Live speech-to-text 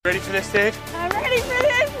Ready for this, Dave? I'm ready for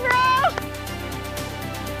this, bro!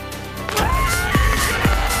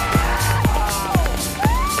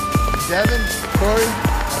 Devin, Corey,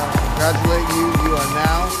 congratulate you. You are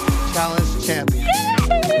now challenge champion.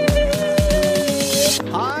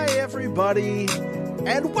 Hi, everybody,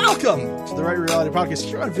 and welcome to the Right Reality Podcast.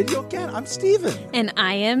 Here on video again, I'm Steven. And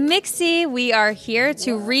I am Mixie. We are here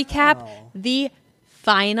to recap the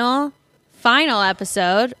final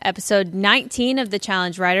episode, episode 19 of the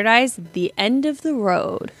Challenge Ride or Dies, The End of the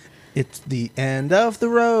Road. It's the end of the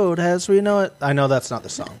road as we know it. I know that's not the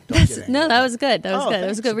song. Don't get angry. No, that was good. That was good. That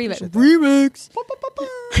was a good Thanks. remix.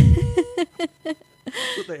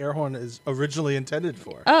 That's what the air horn is originally intended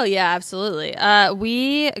for. Oh, yeah, absolutely.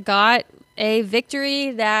 We got a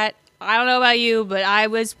victory that, I don't know about you, but I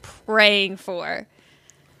was praying for.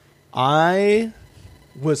 I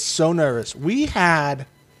was so nervous. We had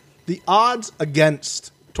the odds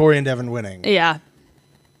against Tori and Devin winning. Yeah.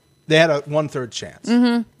 They had a 1/3 chance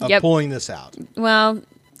of pulling this out. Well,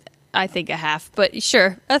 I think a half, but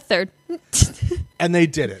sure, a third. And they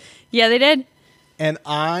did it. Yeah, they did. And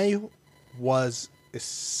I was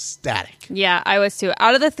ecstatic. Yeah, I was too.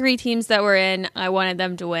 Out of the 3 teams that were in, I wanted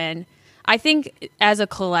them to win. I think as a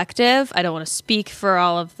collective, I don't want to speak for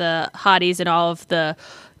all of the hotties and all of the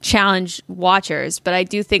challenge watchers, but I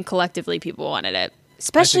do think collectively people wanted it.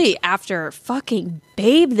 Especially after fucking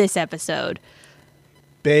Babe this episode.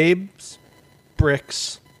 Babes,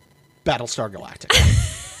 Bricks, Battlestar Galactica.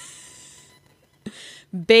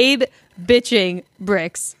 Babe bitching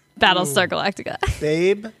Bricks, Battlestar Galactica.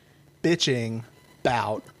 Babe bitching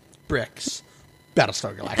bout Bricks,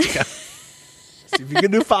 Battlestar Galactica. See if you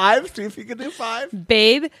can do 5. See if you can do 5.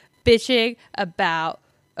 Babe bitching bout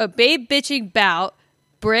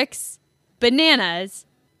Bricks, Bananas,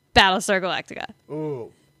 Battlestar Galactica.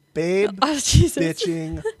 Ooh. Babe Oh, Jesus.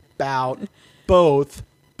 bitching bout both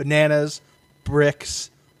Bananas, Bricks,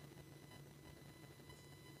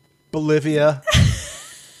 Bolivia,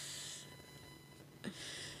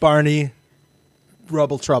 Barney,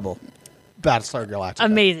 Rubble Trouble, Battlestar Galactica.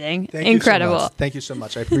 Amazing. Thank you Incredible. so much. Thank you so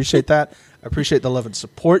much. I appreciate that. I appreciate the love and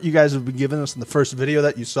support you guys have been giving us in the first video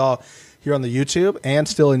that you saw here on the YouTube and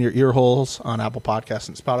still in your ear holes on Apple Podcasts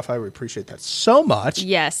and Spotify. We appreciate that so much.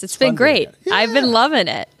 Yes, it's fun been doing great. it. Yeah. I've been loving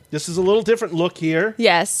it. This is a little different look here.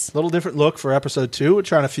 Yes. A little different look for episode 2. We're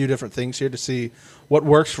trying a few different things here to see what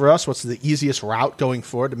works for us, what's the easiest route going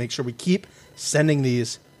forward to make sure we keep sending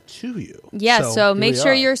these to you. Yeah, so here make we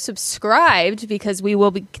sure are. you're subscribed because we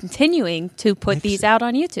will be continuing to put these out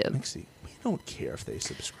on YouTube. Mixie, we don't care if they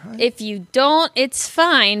subscribe. If you don't, it's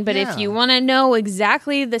fine. But Yeah. if you want to know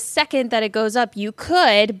exactly the second that it goes up, you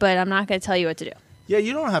could, but I'm not going to tell you what to do. Yeah,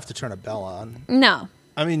 you don't have to turn a bell on. No,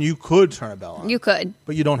 I mean, you could turn a bell on. you could.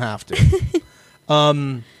 But you don't have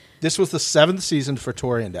to. This was the 7th season for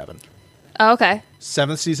Tori and Devin. Oh, okay.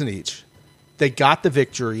 7th season each. They got the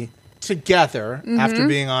victory together after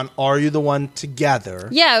being on Are You the One together.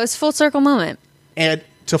 Yeah, it was full circle moment. And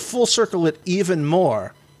to full circle it even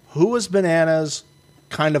more, who was Bananas'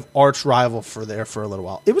 kind of arch rival for a little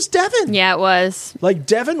while? It was Devin. Yeah, it was. Like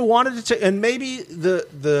Devin wanted it to, and maybe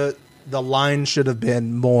the line should have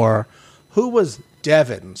been more, who was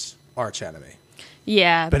Devin's arch enemy?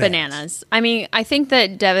 Yeah, Bananas. bananas. I mean, I think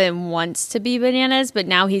that Devin wants to be Bananas, but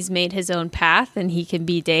now he's made his own path and he can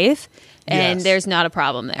be Dave. And Yes. there's not a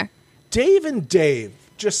problem there. Dave and Dave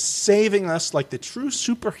just saving us like the true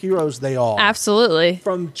superheroes they are. Absolutely.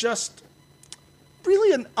 From just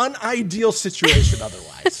really an unideal situation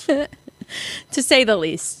otherwise. To say the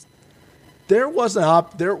least. There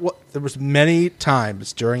was many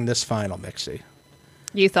times during this final, Mixie,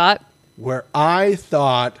 You thought? where I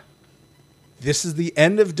thought this is the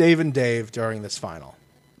end of Dave and Dave during this final.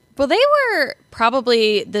 Well, they were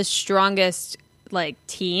probably the strongest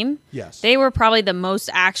team. Yes. They were probably the most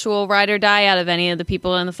actual ride or die out of any of the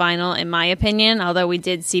people in the final, in my opinion, although we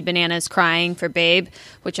did see Bananas crying for Babe,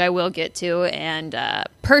 which I will get to, and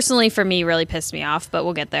personally for me really pissed me off, but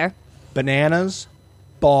we'll get there. Bananas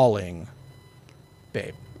bawling.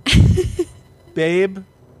 Babe. Babe.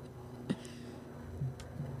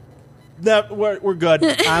 No, we're good.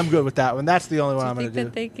 I'm good with that one. That's the only one I'm Do you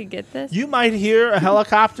going think to that do. they could get this? You might hear a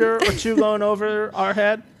helicopter or two going over our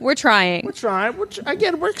head. We're trying. We're trying.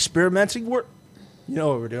 We're experimenting. You know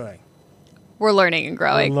what we're doing. We're learning and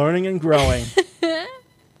growing. We're learning and growing.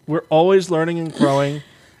 We're always learning and growing,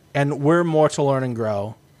 and we're more to learn and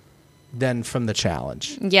grow than from the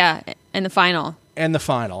challenge Yeah, in the final. and the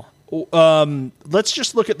final. Let's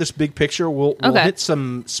just look at this big picture. We'll Okay. hit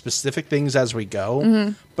some specific things as we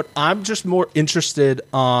go, but I'm just more interested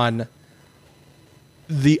on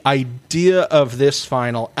the idea of this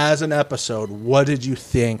final as an episode, what did you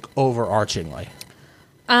think overarchingly?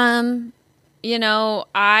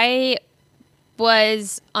 I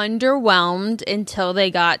was underwhelmed until they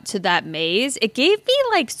got to that maze. It gave me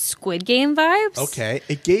like Squid Game vibes. Okay.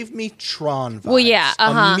 It gave me Tron vibes. Well, yeah,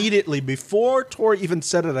 Immediately before Tori even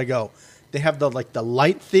said it, I go, they have the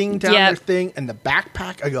light thing down their thing and the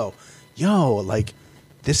backpack. I go, yo, like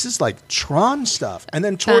this is like Tron stuff. And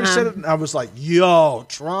then Tori said it and I was like, yo,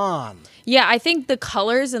 Tron. Yeah, I think the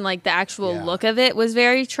colors and like the actual look of it was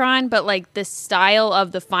very Tron, but like the style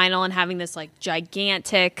of the final and having this like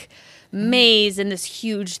gigantic maze and this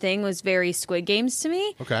huge thing was very Squid Games to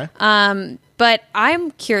me. Okay. But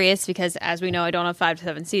I'm curious because, as we know, I don't have 5 to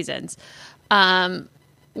 7 seasons.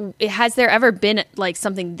 Has there ever been like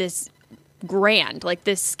something this grand, like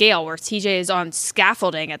this scale, where TJ is on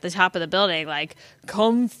scaffolding at the top of the building, like,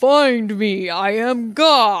 come find me, I am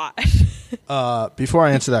God? Before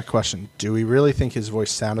I answer that question, do we really think his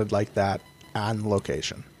voice sounded like that on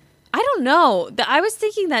location? I don't know. I was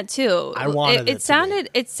thinking that too. I wanted it to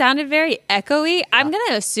It sounded very echoey. Yeah. I'm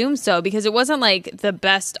gonna assume so because it wasn't like the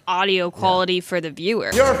best audio quality for the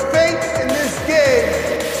viewer. Your fate in this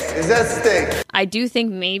game is at stake. I do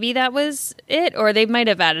think maybe that was it, or they might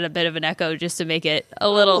have added a bit of an echo just to make it a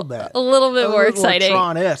little bit more exciting.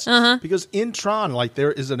 Tron-esque. Because in Tron, like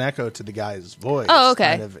there is an echo to the guy's voice. Oh,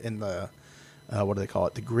 okay. Kind of in the. What do they call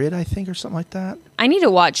it? The Grid, I think, or something like that. I need to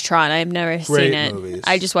watch Tron. I've never seen it. Movies.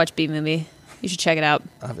 I just watched B-Movie. You should check it out.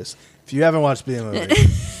 Obviously. If you haven't watched B-Movie.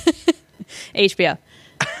 HBO.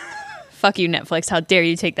 Fuck you, Netflix. How dare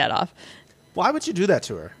you take that off? Why would you do that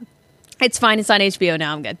to her? It's fine. It's on HBO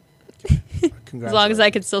now. I'm good. As long as I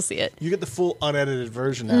can still see it. You get the full unedited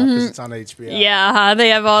version now because it's on HBO. Yeah, they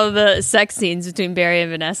have all the sex scenes between Barry and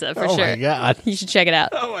Vanessa, for sure. Oh, my God. You should check it out.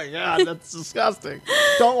 Oh, my God. That's disgusting.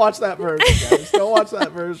 Don't watch that version, guys. Don't watch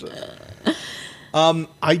that version.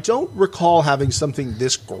 I don't recall having something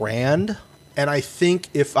this grand, and I think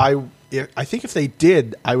if they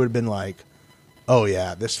did, I would have been like, oh,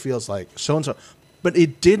 yeah, this feels like so-and-so. But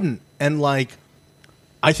it didn't. And, like,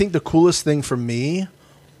 I think the coolest thing for me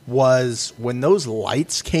was when those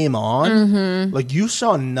lights came on, like you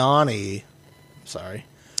saw Nani. Sorry.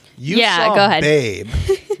 You saw go ahead. Babe.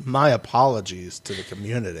 My apologies to the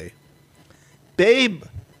community. Babe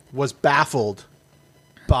was baffled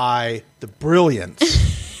by the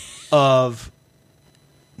brilliance of.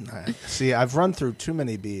 See, I've run through too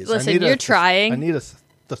many bees. Listen, you're trying. I need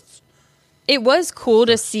It was cool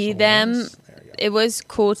to see them. It was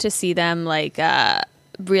cool to see them like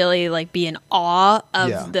really like be in awe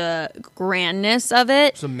of the grandness of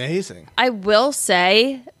it. It's amazing. I will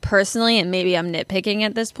say personally, and maybe I'm nitpicking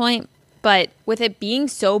at this point, but with it being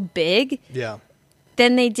so big,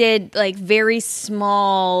 then they did like very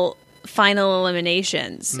small final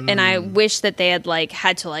eliminations, and I wish that they had like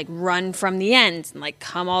had to like run from the end and like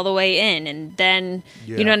come all the way in, and then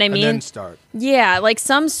you know what I mean. And then start. Yeah, like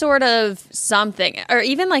some sort of something, or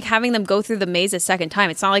even like having them go through the maze a second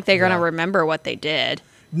time. It's not like they're gonna remember what they did.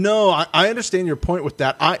 No, I understand your point with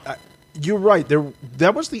that. You're right.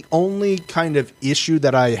 That was the only kind of issue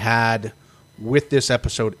that I had with this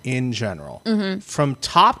episode in general. From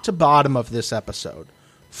top to bottom of this episode,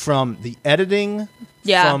 from the editing,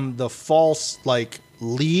 from the false like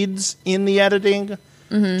leads in the editing,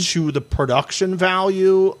 to the production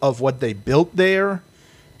value of what they built there,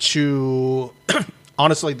 to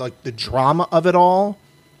honestly like the drama of it all.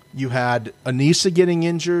 You had Anissa getting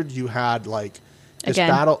injured. You had like this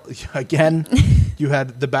battle again. You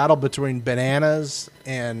had the battle between Bananas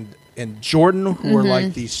and Jordan, who were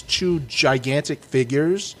like these two gigantic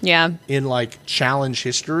figures in like challenge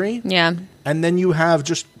history. Yeah. And then you have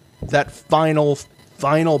just that final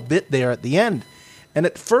bit there at the end. And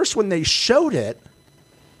at first when they showed it,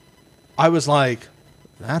 I was like,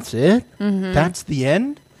 that's it? That's the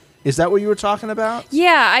end? Is that what you were talking about?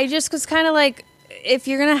 Yeah, I just was kind of like, if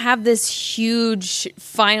you're going to have this huge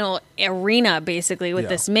final arena, basically, with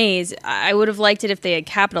this maze, I would have liked it if they had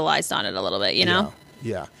capitalized on it a little bit, you know?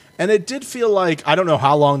 Yeah. And it did feel like, I don't know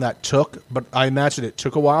how long that took, but I imagine it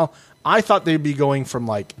took a while. I thought they'd be going from,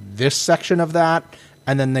 like, this section of that,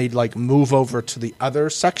 and then they'd, like, move over to the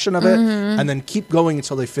other section of it, and then keep going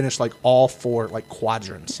until they finish, like, all 4, like,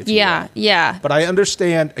 quadrants, if you will. Yeah. But I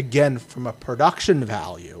understand, again, from a production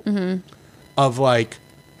value of, like,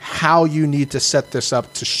 how you need to set this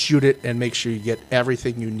up to shoot it and make sure you get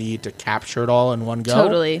everything you need to capture it all in one go.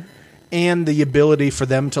 Totally. And the ability for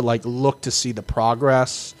them to like look to see the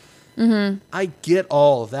progress I get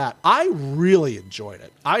all of that. I really enjoyed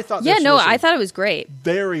it. I thought Yeah, this no, was I a thought it was great.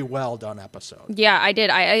 very well done episode. Yeah, I did.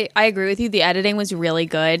 I agree with you. The editing was really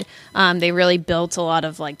good. They really built a lot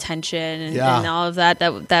of like tension and all of that.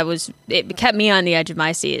 That was, it kept me on the edge of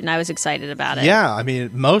my seat, and I was excited about it. Yeah, I mean,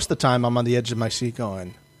 most of the time I'm on the edge of my seat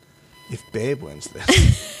going, if Babe wins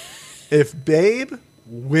this, if Babe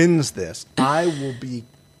wins this, I will be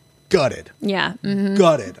gutted. Yeah. Mm-hmm.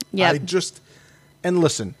 Gutted. Yep. I just, and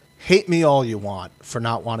listen, hate me all you want for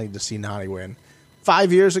not wanting to see Nani win.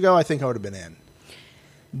 5 years ago, I think I would have been in.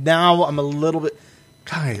 Now I'm a little bit,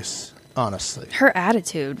 guys, honestly. Her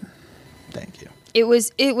attitude. Thank you. It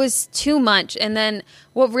was too much. And then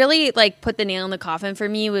what really like put the nail in the coffin for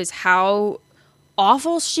me was how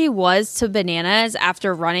awful she was to Bananas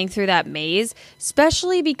after running through that maze,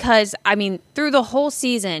 especially because, I mean, through the whole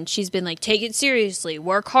season, she's been like, take it seriously,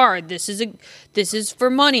 work hard. This is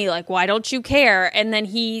for money. Like, why don't you care? And then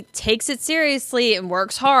he takes it seriously and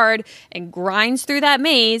works hard and grinds through that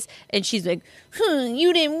maze. And she's like,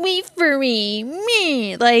 you didn't wait for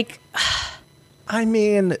me. Like, I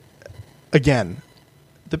mean, again,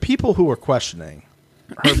 the people who are questioning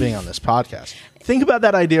her being on this podcast, think about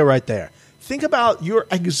that idea right there. Think about, you're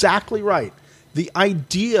exactly right. The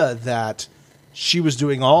idea that she was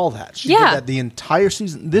doing all that. She did that the entire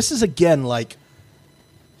season. This is, again, like,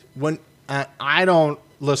 when I don't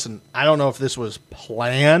know if this was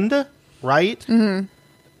planned, right? Mm-hmm.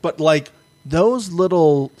 But, like, those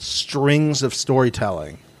little strings of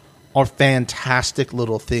storytelling are fantastic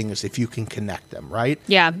little things if you can connect them, right?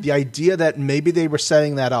 Yeah. The idea that maybe they were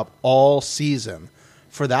setting that up all season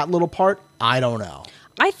for that little part, I don't know.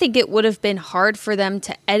 I think it would have been hard for them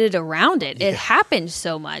to edit around it. It happened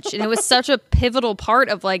so much. And it was such a pivotal part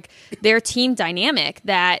of like their team dynamic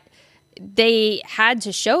that they had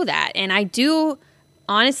to show that. And I do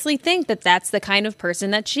honestly think that that's the kind of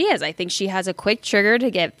person that she is. I think she has a quick trigger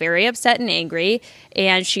to get very upset and angry.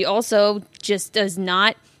 And she also just does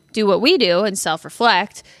not do what we do and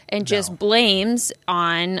self-reflect and just blames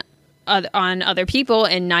on other people,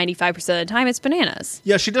 and 95% of the time it's Bananas.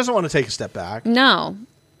 Yeah, she doesn't want to take a step back. No.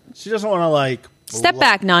 She doesn't want to, like... Step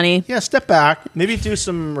back, Nani. Yeah, step back. Maybe do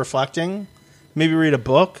some reflecting. Maybe read a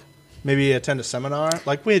book. Maybe attend a seminar,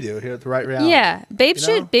 like we do here at The Right Reality. Yeah.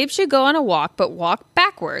 Babe should go on a walk, but walk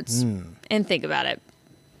backwards and think about it.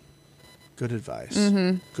 Good advice.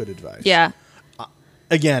 Mm-hmm. Good advice. Yeah.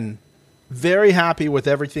 Again, very happy with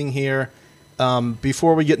everything here.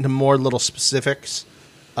 Before we get into more little specifics...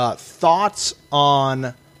 thoughts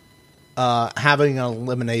on having an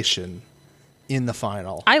elimination in the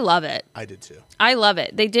final? I love it. I did too. I love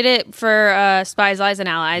it. They did it for Spies, Lies, and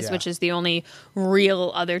Allies, Yeah. which is the only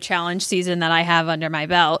real other challenge season that I have under my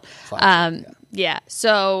belt. Yeah.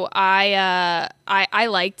 So I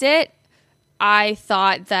liked it. I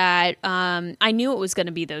thought that I knew it was going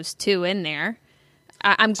to be those two in there.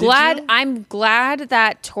 I'm glad. you? I'm glad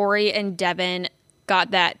that Tori and Devin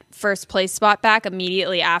got that first place spot back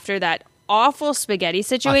immediately after that awful spaghetti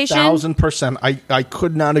situation. 1,000%. I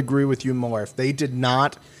could not agree with you more. If they did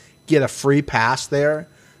not get a free pass there,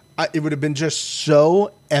 it would have been just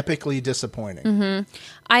so epically disappointing. Mm-hmm.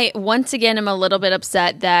 I, once again, am a little bit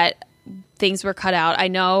upset that things were cut out. I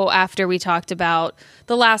know after we talked about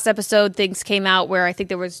the last episode, things came out where I think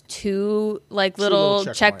there was two little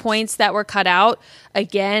checkpoints that were cut out.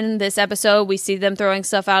 Again, this episode, we see them throwing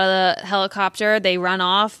stuff out of the helicopter. They run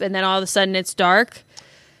off, and then all of a sudden it's dark.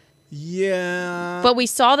 Yeah. But we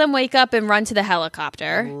saw them wake up and run to the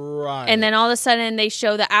helicopter. Right. And then all of a sudden they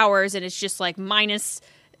show the hours, and it's just like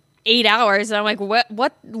 -8 hours. And I'm like, what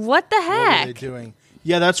the heck? What are they doing?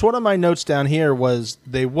 Yeah, that's one of my notes down here was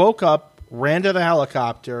they woke up, ran to the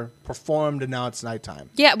helicopter, performed, and now it's nighttime.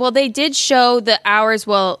 Yeah, well, they did show the hours.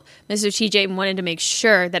 Well, Mr. TJ wanted to make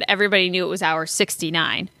sure that everybody knew it was hour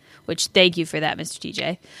 69, which thank you for that, Mr.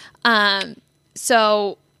 TJ.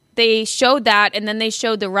 So they showed that, and then they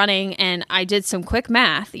showed the running, and I did some quick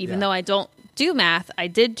math. Even though I don't do math, I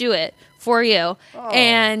did do it for you. Oh.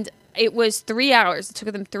 And it was 3 hours. It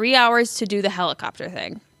took them 3 hours to do the helicopter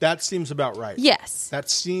thing. That seems about right. Yes. That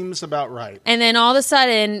seems about right. And then all of a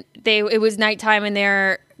sudden, it was nighttime and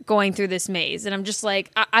they're going through this maze. And I'm just like,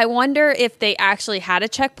 I wonder if they actually had a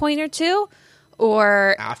checkpoint or two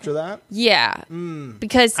or... After that? Yeah.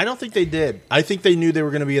 Because... I don't think they did. I think they knew they were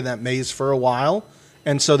going to be in that maze for a while.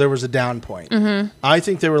 And so there was a down point. Mm-hmm. I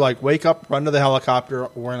think they were like, wake up, run to the helicopter.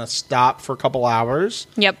 We're going to stop for a couple hours.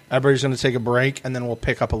 Yep. Everybody's going to take a break, and then we'll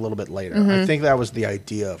pick up a little bit later. Mm-hmm. I think that was the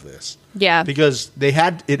idea of this. Yeah. Because it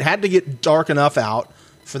had to get dark enough out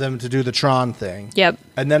for them to do the Tron thing. Yep.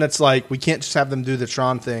 And then it's like, we can't just have them do the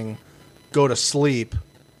Tron thing, go to sleep,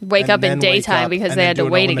 wake and up in then daytime up because and they then had to do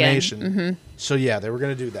an wait again. elimination. So yeah, they were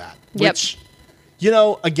going to do that. Yep. Which,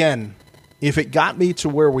 again, if it got me to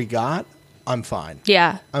where we got, I'm fine.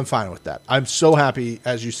 Yeah. I'm fine with that. I'm so happy,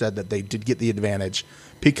 as you said, that they did get the advantage,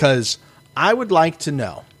 because I would like to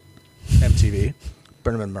know, MTV,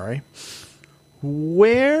 Burnham and Murray,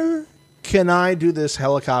 where can I do this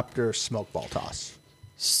helicopter smoke ball toss?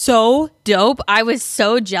 So dope. I was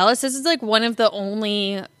so jealous. This is like one of the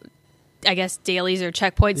only, I guess, dailies or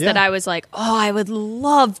checkpoints Yeah. that I was like, oh, I would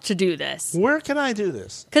love to do this. Where can I do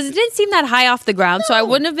this? Because it didn't seem that high off the ground, so I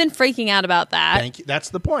wouldn't have been freaking out about that. Thank you. That's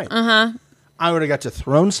the point. I would have got to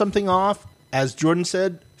throw something off. As Jordan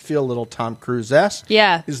said, feel a little Tom Cruise-esque.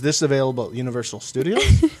 Yeah. Is this available at Universal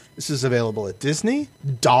Studios? This is available at Disney?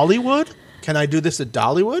 Dollywood? Can I do this at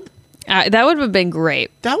Dollywood? That would have been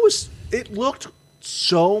great. It looked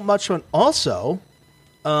so much fun. Also,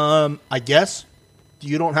 I guess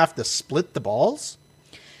you don't have to split the balls.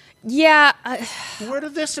 Yeah. Where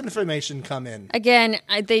did this information come in? Again,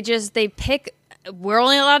 they pick. We're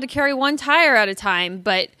only allowed to carry one tire at a time,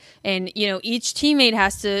 and each teammate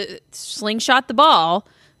has to slingshot the ball,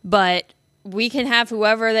 but we can have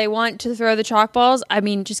whoever they want to throw the chalk balls. I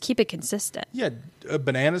mean, just keep it consistent. Yeah,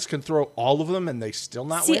 Bananas can throw all of them and they still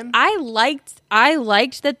not See, win. I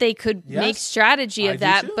liked that they could Yes, make strategy I of do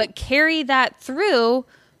that, too. but carry that through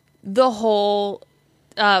the whole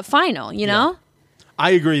final. You know?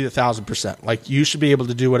 I agree 1,000%. Like, you should be able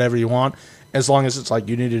to do whatever you want, as long as it's like,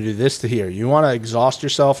 you need to do this to here. You want to exhaust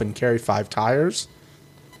yourself and carry 5 tires,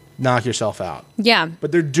 knock yourself out. Yeah.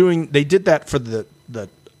 But they did that for the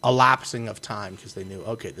elapsing of time, because they knew,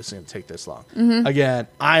 okay, this is going to take this long. Again,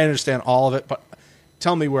 I understand all of it, but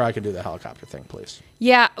tell me where I can do the helicopter thing, please.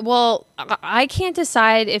 Yeah, well, I can't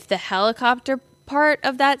decide if the helicopter part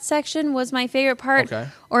of that section was my favorite part, Okay.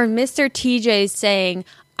 or Mr. TJ saying,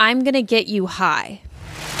 I'm going to get you high.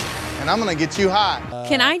 And I'm going to get you high.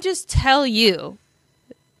 Can I just tell you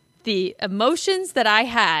the emotions that I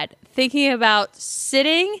had thinking about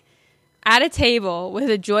sitting at a table with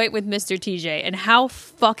a joint with Mr. TJ, and how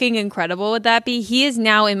fucking incredible would that be? He is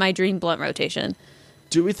now in my dream blunt rotation.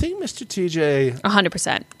 Do we think Mr. TJ...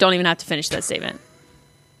 100%. Don't even have to finish that statement.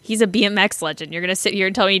 He's a BMX legend. You're going to sit here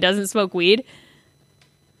and tell me he doesn't smoke weed?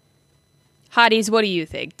 Hotties, what do you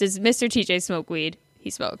think? Does Mr. TJ smoke weed? He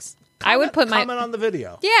smokes. I would put my... Comment on the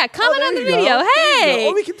video. Yeah, comment there on the you go. video. There you Hey! go.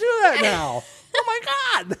 Oh, we can do that now. Oh, my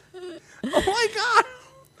God. Oh, my God.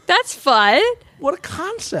 That's fun. What a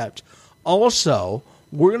concept. Also,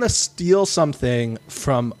 we're going to steal something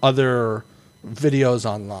from other videos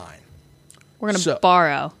online. We're going to So-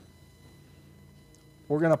 borrow.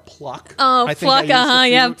 We're going to pluck. Oh, I think pluck, I used a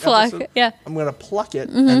few yeah, pluck, episodes. yeah. I'm going to pluck it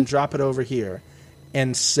and drop it over here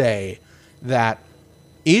and say that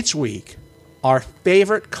each week our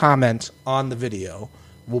favorite comment on the video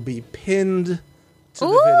will be pinned to the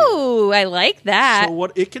video. Ooh, I like that. So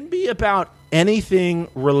what it can be about anything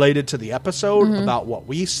related to the episode, about what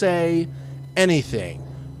we say, anything.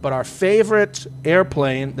 But our favorite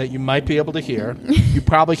airplane that you might be able to hear, you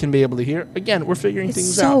probably can be able to hear. Again, we're figuring It's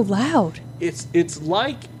things so out. loud. It's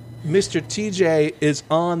like Mr. TJ is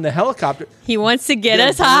on the helicopter. He wants to get They're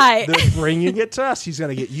us high. They're bringing it to us. He's going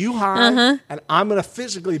to get you high, and I'm going to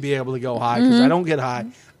physically be able to go high, because I don't get high.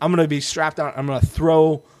 I'm going to be strapped down. I'm going to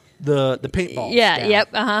throw the paintballs Yeah, down yep,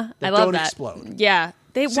 I that love don't that. explode. Yeah.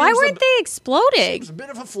 Why Seems weren't a- they exploding? It's a bit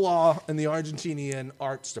of a flaw in the Argentinian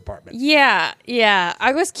arts department. Yeah.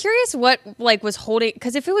 I was curious what was holding,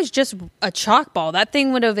 because if it was just a chalk ball, that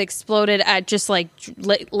thing would have exploded at just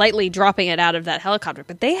lightly dropping it out of that helicopter.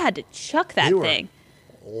 But they had to chuck that They were thing.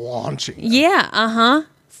 launching it. Yeah.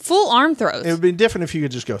 Full arm throws. It would be different if you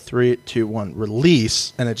could just go 3, 2, 1,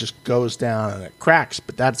 release, and it just goes down and it cracks.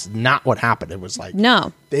 But that's not what happened. It was like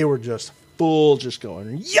No. they were just full, just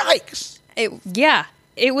going yikes.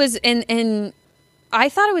 It was, and I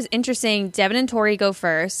thought it was interesting. Devin and Tori go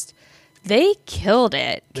first. They killed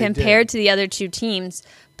it They compared did. to the other two teams.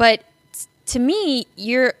 But to me,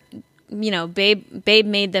 Babe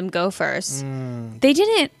made them go first. They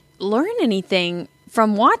didn't learn anything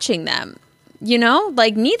from watching them.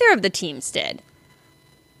 Neither of the teams did.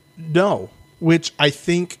 No, which I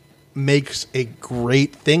think makes a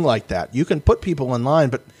great thing like that. You can put people in line,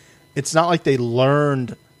 but it's not like they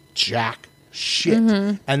learned jack shit.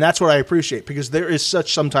 And that's what I appreciate, because there is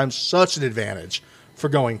sometimes such an advantage for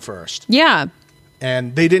going first. Yeah.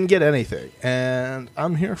 And they didn't get anything. And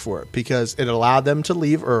I'm here for it, because it allowed them to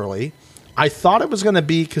leave early. I thought it was going to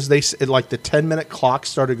be because the 10-minute clock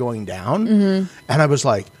started going down. And I was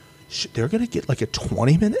like, they're going to get like a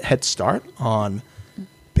 20-minute head start on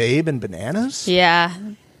Babe and Bananas? Yeah.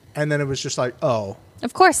 And then it was just like, oh,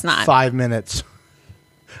 Of course not. 5 minutes.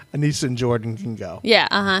 Anissa and Jordan can go. Yeah,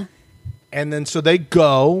 uh-huh. And then so they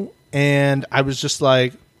go, and I was just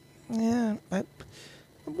like, yeah, I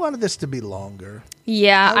wanted this to be longer.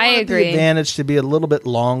 Yeah, I wanted agree. The advantage to be a little bit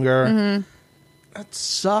longer. That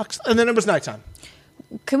sucks. And then it was nighttime.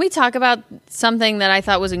 Can we talk about something that I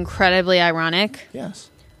thought was incredibly ironic? Yes.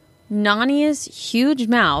 Nania's huge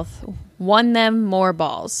mouth won them more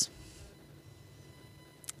balls.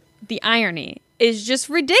 The irony is just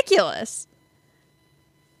ridiculous.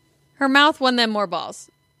 Her mouth won them more balls.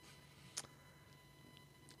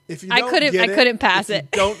 If you I couldn't pass if it.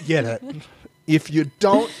 You don't get it. If you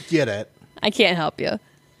don't get it, I can't help you.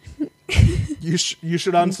 you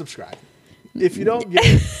should unsubscribe. If you don't get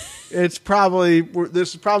it, this is probably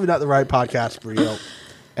not the right podcast for you,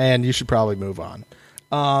 and you should probably move on.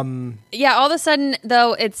 Yeah, all of a sudden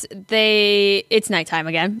though, it's nighttime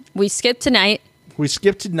again. We skip tonight. We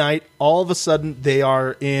skip to night. All of a sudden, they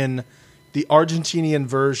are in the Argentinian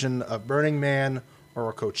version of Burning Man or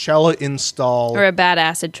a Coachella install. Or a bad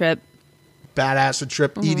acid trip. Bad acid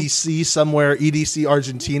trip. EDC somewhere. EDC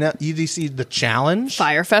Argentina. EDC The Challenge.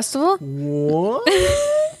 Fire Festival? What?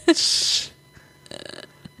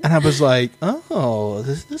 And I was like, oh,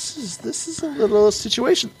 this is a little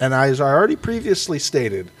situation. And as I already previously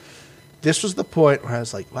stated, this was the point where I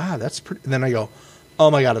was like, wow, that's pretty. And then I go, oh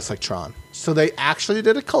my God, it's like Tron. So they actually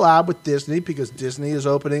did a collab with Disney because Disney is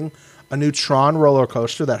opening a new Tron roller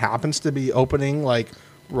coaster that happens to be opening like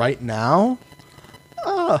right now.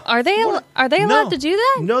 Are they allowed to do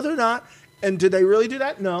that? No, they're not. And did they really do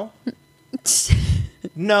that? No.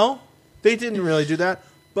 No, they didn't really do that.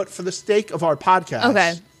 But for the sake of our podcast,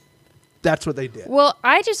 Okay. That's what they did. Well,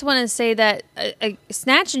 I just want to say that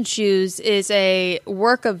Snatch and Shoes is a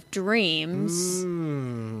work of dreams.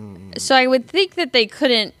 So I would think that they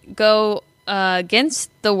couldn't go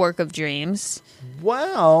against the work of dreams.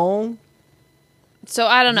 Well, So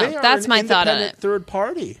I don't know. they are That's an my thought on independent it. third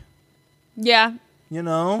party. Yeah. You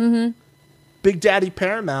know, Big Daddy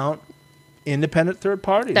Paramount, independent third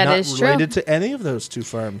party, That not is true. related to any of those two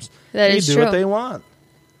firms. That they is do true. what they want.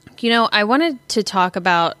 You know, I wanted to talk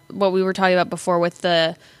about what we were talking about before with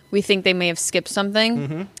we think they may have skipped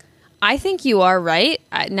something. I think you are right.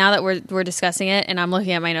 Now that we're discussing it and I'm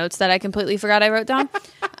looking at my notes that I completely forgot I wrote down.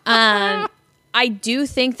 I do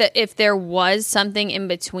think that if there was something in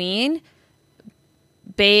between,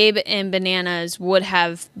 Babe and Bananas would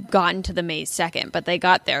have gotten to the maze second, but they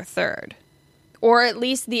got there third. Or at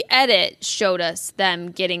least the edit showed us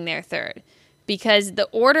them getting there third. Because the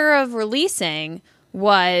order of releasing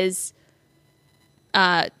was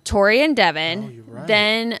Tori and Devin, you're right.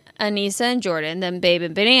 then Anissa and Jordan, then Babe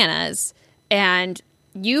and Bananas. And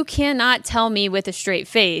you cannot tell me with a straight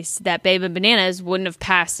face that Babe and Bananas wouldn't have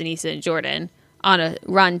passed Anissa and Jordan on a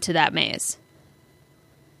run to that maze.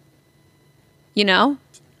 You know?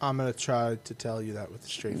 I'm going to try to tell you that with a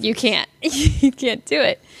straight face. You can't. You can't do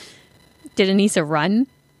it. Did Anissa run?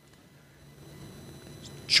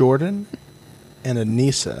 Jordan and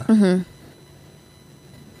Anissa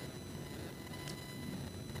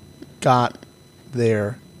got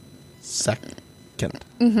their second.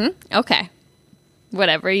 Okay.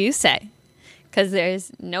 Whatever you say. Because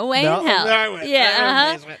there's no way No, in hell. I went.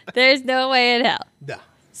 Yeah, there's no way in hell. No.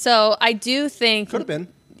 So I do think... Could have been.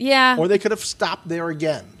 Yeah. Or they could have stopped there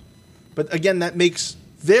again. But again, that makes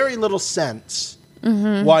very little sense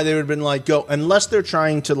why they would have been like, go, unless they're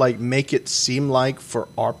trying to like make it seem like, for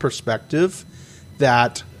our perspective,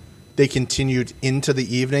 that they continued into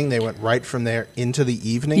the evening. They went right from there into the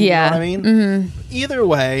evening. Yeah. You know what I mean? Either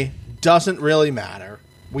way, doesn't really matter.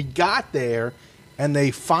 We got there, and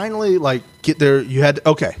they finally like get there. You had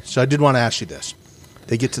okay. So I did want to ask you this.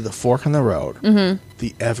 They get to the fork in the road,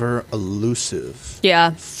 the ever elusive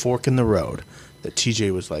Yeah. fork in the road that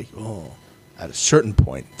TJ was like, oh, at a certain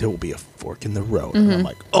point, there will be a fork in the road. And I'm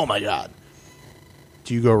like, oh my God.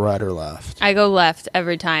 Do you go right or left? I go left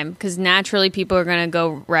every time because naturally people are going to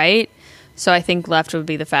go right. So I think left would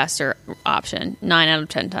be the faster option 9 out of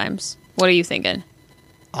 10 times. What are you thinking?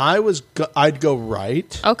 I'd go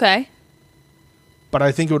right, Okay. but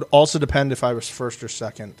I think it would also depend if I was first or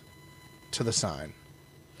second to the sign.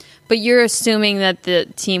 But you're assuming that the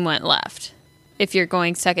team went left. If you're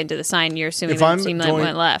going second to the sign, you're assuming that the team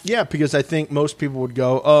went left. Yeah, because I think most people would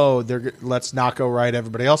go, oh, let's not go right.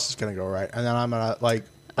 Everybody else is going to go right. And then I'm going to like,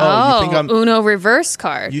 you think I'm Uno reverse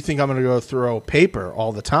card. You think I'm going to go throw paper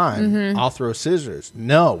all the time? I'll throw scissors.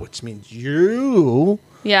 No, which means you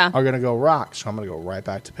Yeah. are going to go rock. So I'm going to go right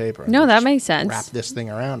back to paper. and No, that just makes sense. Wrap this thing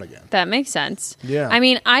around again. That makes sense. Yeah. I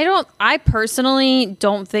mean, I personally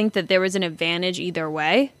don't think that there was an advantage either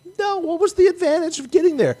way. No, what was the advantage of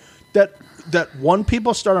getting there? that one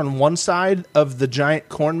people start on one side of the giant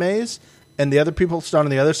corn maze and the other people start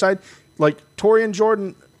on the other side. Like Tori and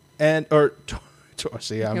Jordan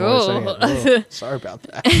see, I'm always saying it. Oh, sorry about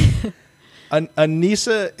that.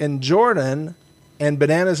 Anissa and Jordan and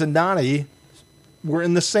Bananas and Donnie were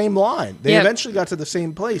in the same line. They eventually got to the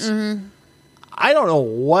same place. Mm-hmm. I don't know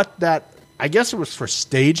what that... I guess it was for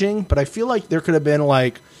staging, but I feel like there could have been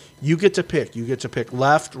like, you get to pick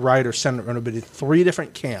left, right, or center. And it would be 3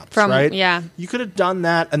 different camps, right? Yeah. You could have done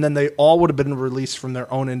that, and then they all would have been released from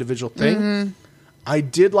their own individual thing. Mm-hmm. I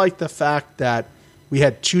did like the fact that we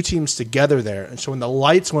had 2 teams together there, and so when the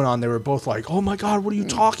lights went on, they were both like, "Oh my god, what are you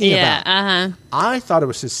talking about?" I thought it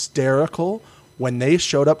was hysterical when they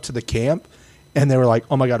showed up to the camp, and they were like,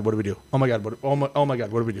 "Oh my god, what do we do? Oh my god, oh my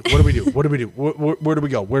god, what do we do? What do we do? What do we do? Where do we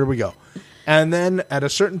go? Where do we go?" And then at a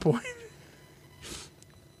certain point,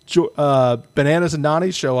 Bananas and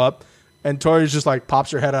Donnie show up, and Tori's just like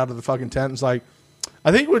pops her head out of the fucking tent and is like,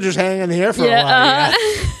 "I think we're just hanging here for a while." Yeah.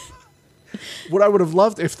 What I would have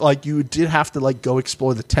loved if like you did have to like go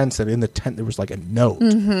explore the tents, and in the tent there was like a note.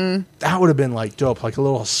 Mm-hmm. That would have been like dope, like a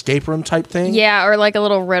little escape room type thing. Yeah, or like a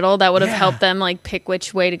little riddle that would have helped them like pick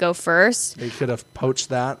which way to go first. They could have poached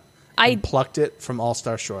that and plucked it from All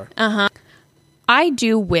Star Shore. I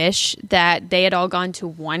do wish that they had all gone to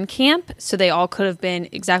one camp, so they all could have been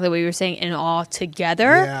exactly what you were saying, and all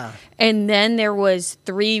together. Yeah. And then there was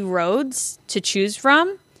 3 roads to choose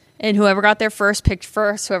from. And whoever got their first picked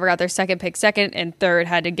first, whoever got their second picked second, and third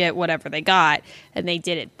had to get whatever they got. And they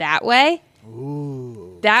did it that way.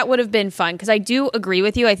 Ooh. That would have been fun. Because I do agree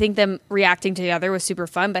with you. I think them reacting together was super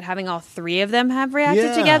fun. But having all 3 of them have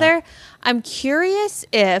reacted together, I'm curious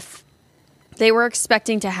if they were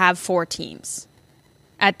expecting to have 4 teams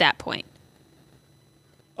at that point.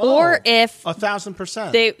 Or if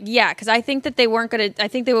 1,000%. Because I think that they weren't going to. I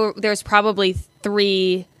think there was probably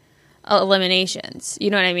 3 eliminations. You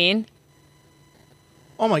know what I mean?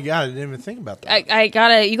 Oh my god, I didn't even think about that.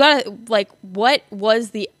 You gotta like, what was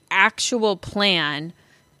the actual plan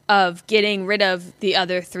of getting rid of the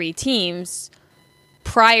other 3 teams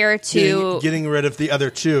prior to getting rid of the other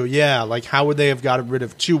 2? Yeah, like how would they have gotten rid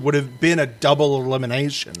of 2? Would have been a double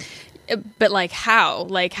elimination. But like how?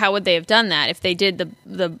 Like how would they have done that if they did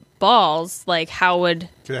the balls? Like how would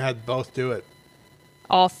could have had both do it?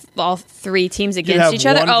 All 3 teams against each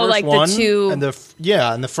other. Oh, like the 2 and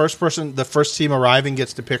the first team arriving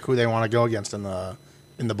gets to pick who they want to go against in the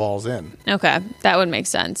balls in. Okay, that would make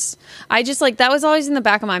sense. I just like that was always in the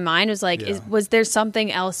back of my mind. Was like, was there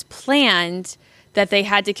something else planned that they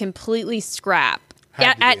had to completely scrap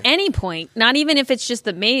at any point? Not even if it's just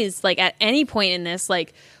the maze. Like at any point in this,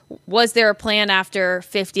 like. Was there a plan after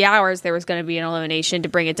 50 hours there was going to be an elimination to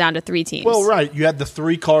bring it down to 3 teams? Well, right. You had the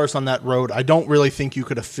 3 cars on that road. I don't really think you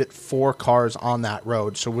could have fit 4 cars on that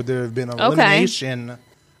road. So would there have been an elimination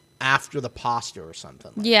after the pasta or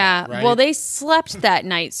something? Like that, right? Well, they slept that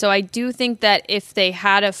night. So I do think that if they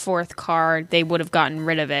had a 4th car, they would have gotten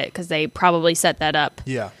rid of it because they probably set that up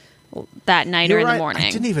that night or in the morning.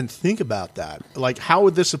 I didn't even think about that. Like, how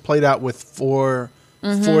would this have played out with 4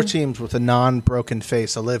 teams with a non-broken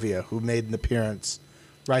face, Olivia, who made an appearance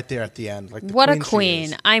right there at the end. Like what a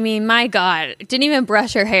queen. I mean, my God. Didn't even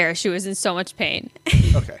brush her hair. She was in so much pain.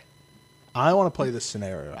 Okay. I want to play this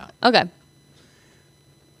scenario out. Okay.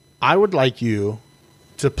 I would like you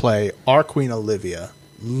to play our queen, Olivia,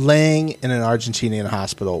 laying in an Argentinian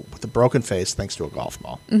hospital with a broken face thanks to a golf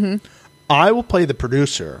ball. Mm-hmm. I will play the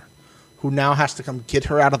producer who now has to come get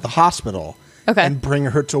her out of the hospital and bring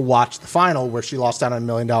her to watch the final where she lost out on $1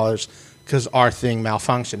 million because our thing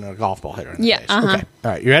malfunctioned and a golf ball hit her in the face. Okay.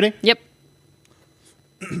 All right. You ready? Yep.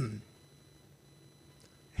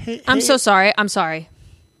 I'm so sorry. I'm sorry.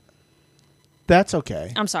 That's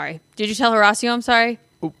okay. I'm sorry. Did you tell Horacio I'm sorry?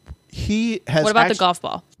 He has. What about the golf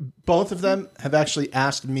ball? Both of them have actually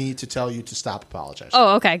asked me to tell you to stop apologizing.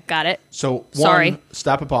 Oh, okay. Got it. So, sorry. 1,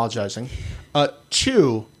 stop apologizing.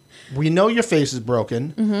 2, we know your face is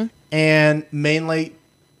broken, and mainly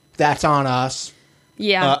that's on us.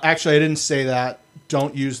 Yeah. Actually, I didn't say that.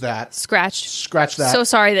 Don't use that. Scratch that. So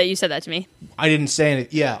sorry that you said that to me. I didn't say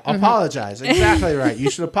anything. Yeah, apologize. Exactly right. You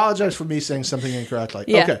should apologize for me saying something incorrectly.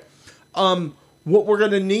 Yeah. Okay. What we're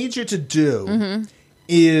going to need you to do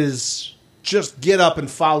is just get up and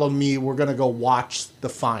follow me. We're going to go watch the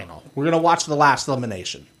final. We're going to watch the last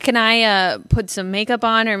elimination. Can I put some makeup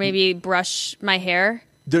on or maybe brush my hair?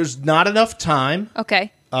 There's not enough time.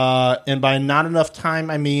 Okay. And by not enough time,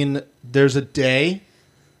 I mean there's a day.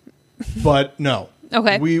 But no.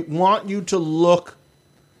 Okay. We want you to look,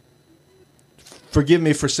 forgive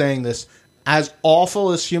me for saying this, as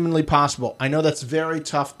awful as humanly possible. I know that's very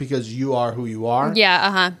tough because you are who you are.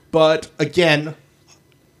 Yeah, But again,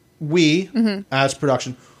 we, as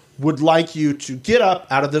production, would like you to get up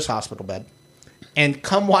out of this hospital bed and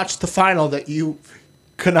come watch the final that you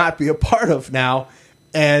cannot be a part of now.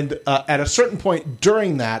 And at a certain point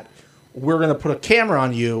during that, we're going to put a camera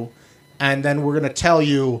on you, and then we're going to tell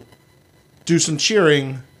you, do some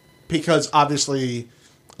cheering, because obviously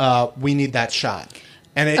we need that shot.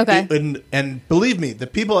 And and believe me, the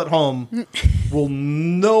people at home will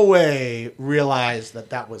no way realize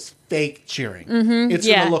that was fake cheering. It's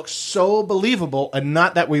going to look so believable, and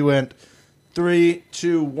not that we went 3,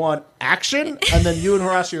 2, 1, action, and then you and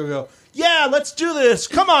Horacio go, yeah, let's do this.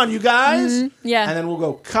 Come on, you guys. Yeah. And then we'll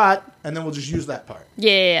go cut, and then we'll just use that part.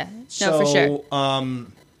 Yeah. No, for sure.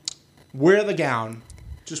 Wear the gown.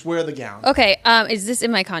 Just wear the gown. Okay, is this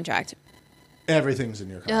in my contract? Everything's in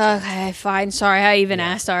your contract. Okay, fine. Sorry, I even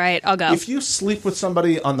asked. All right, I'll go. If you sleep with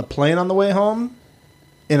somebody on the plane on the way home,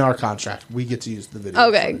 in our contract, we get to use the video.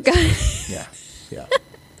 Okay. Yeah.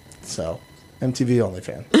 So, MTV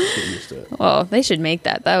OnlyFans. Get used to it. Well, they should make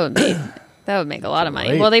that. That would make a lot of money.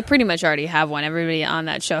 Great. Well, they pretty much already have one. Everybody on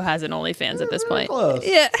that show has an OnlyFans at this point. Close.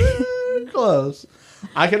 Yeah. Close.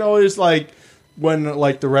 I can always when the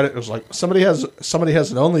Reddit was like somebody has an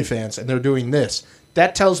OnlyFans and they're doing this.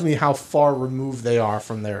 That tells me how far removed they are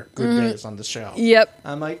from their good days on the show. Yep.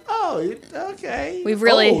 I'm like, oh, okay. We've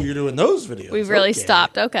really you're doing those videos. We've really Okay.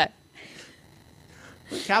 stopped. Okay.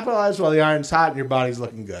 Capitalize while the iron's hot and your body's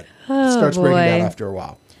looking good. Oh, It starts breaking boy. down after a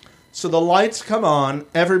while. So the lights come on.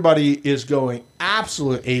 Everybody is going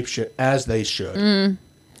absolute apeshit, as they should.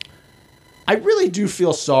 I really do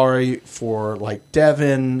feel sorry for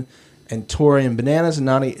Devin and Tori and Bananas and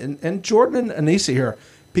Nani and Jordan and Anissa here,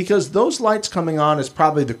 because those lights coming on is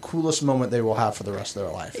probably the coolest moment they will have for the rest of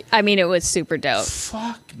their life. I mean, it was super dope.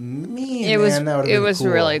 Fuck me, It man. That would've been was cool.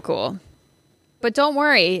 really cool. But don't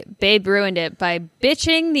worry, Babe ruined it by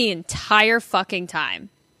bitching the entire fucking time.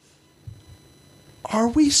 Are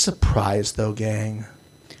we surprised, though, gang?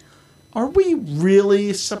 Are we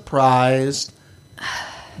really surprised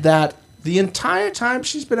that the entire time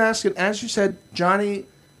she's been asking, as you said, Johnny,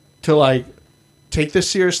 to, take this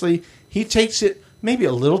seriously? He takes it maybe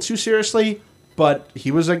a little too seriously, but he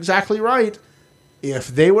was exactly right. If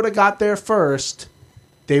they would have got there first,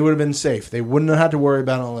 they would have been safe. They wouldn't have had to worry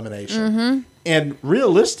about an elimination. And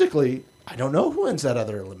realistically, I don't know who wins that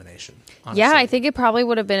other elimination. Honestly. Yeah, I think it probably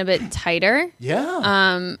would have been a bit tighter.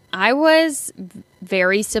 Yeah. I was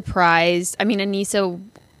very surprised. I mean, Anissa,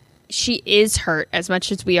 she is hurt as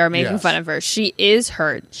much as we are making Yes. fun of her. She is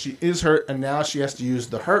hurt. She is hurt, and now she has to use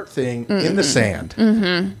the hurt thing in the sand.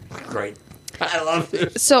 Great. I love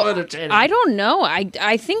this. So entertaining. I don't know.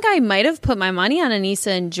 I think I might have put my money on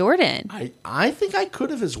Anissa and Jordan. I think I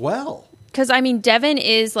could have as well. Because, I mean, Devin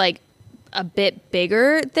is a bit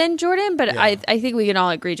bigger than Jordan, but Yeah. I think we can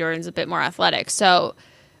all agree Jordan's a bit more athletic. So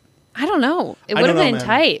I don't know. It I would have don't know, been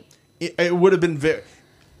man. tight. It would have been very.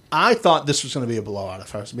 I thought this was going to be a blowout.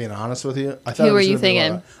 If I was being honest with you, I thought. Who it was were you gonna be a thinking?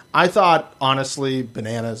 blowout. I thought honestly,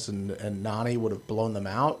 Bananas and Nani would have blown them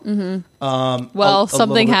out. Well,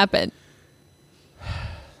 something happened.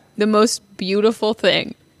 The most beautiful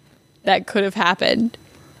thing that could have happened.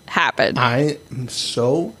 I am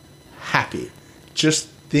so happy just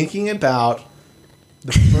thinking about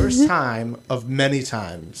the first time of many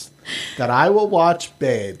times that I will watch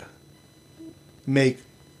Babe make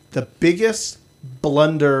the biggest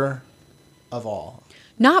blunder of all.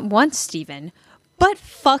 Not once, Steven, but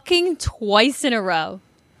fucking twice in a row.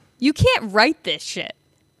 You can't write this shit.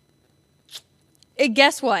 And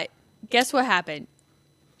guess what? Guess what happened?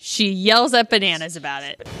 She yells at Bananas about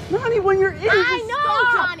it. Johnny, when you're in, I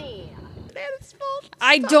know, Johnny.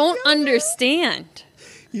 I don't understand.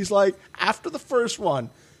 He's like, after the first one,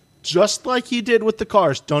 just like he did with the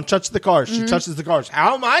cars, don't touch the cars. She touches the cars.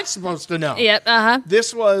 How am I supposed to know? Yep, uh-huh.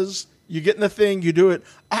 This was, you get in the thing, you do it.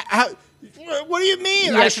 What do you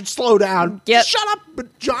mean? I Yep. should slow down. Yep. Shut up,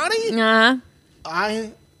 but Johnny. Uh-huh.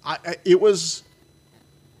 It was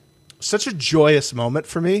such a joyous moment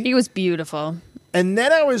for me. He was beautiful. And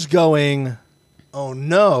then I was going, oh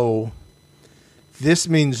no, this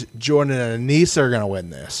means Jordan and Anissa are going to win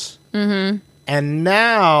this. Mm-hmm. And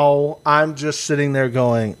now I'm just sitting there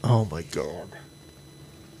going, oh my God,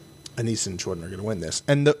 Anissa and Jordan are going to win this.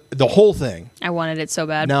 And the whole thing. I wanted it so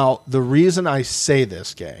bad. Now, the reason I say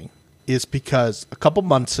this, gang, is because a couple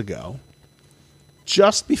months ago,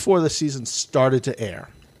 just before the season started to air,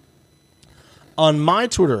 on my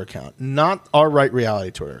Twitter account, not our Right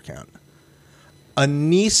Reality Twitter account,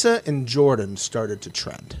 Anissa and Jordan started to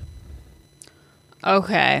trend.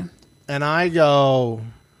 Okay. And I go,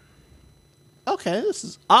 okay, this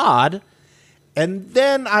is odd. And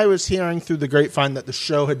then I was hearing through the grapevine that the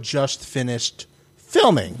show had just finished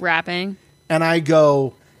filming. Rapping. And I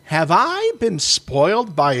go, have I been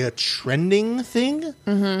spoiled by a trending thing?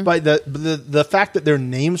 Mm-hmm. By the fact that their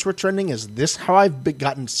names were trending? Is this how I've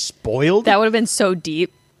gotten spoiled? That would have been so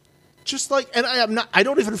deep. Just like, and I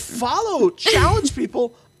don't even follow challenge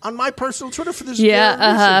people on my personal Twitter for this Yeah,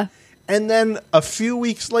 very reason. And then a few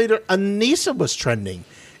weeks later, Anissa was trending.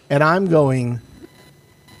 And I'm going,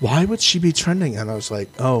 why would she be trending? And I was like,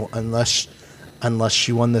 oh, unless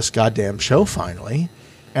she won this goddamn show finally.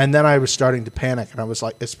 And then I was starting to panic. And I was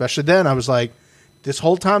like, especially then, I was like, this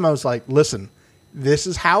whole time I was like, listen, this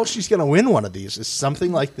is how she's going to win one of these. Is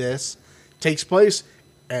something like this takes place.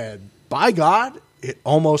 And by God, it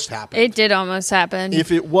almost happened. It did almost happen.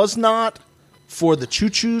 If it was not for the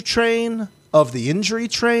choo-choo train of the injury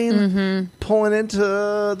train pulling into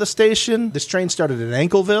the station, this train started in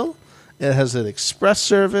Ankleville. It has an express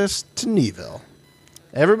service to Kneville.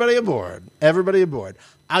 Everybody aboard. Everybody aboard.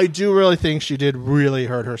 I do really think she did really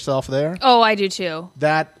hurt herself there. Oh, I do too.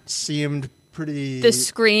 That seemed pretty... The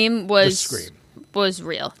scream was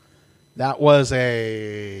real. That was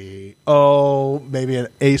maybe an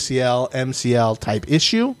ACL, MCL type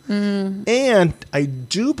issue. Mm. And I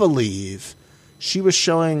do believe she was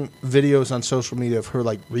showing videos on social media of her,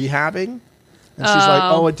 like, rehabbing. And she's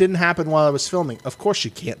like, it didn't happen while I was filming. Of course she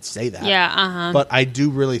can't say that. Yeah, uh-huh. But I do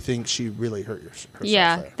really think she really hurt herself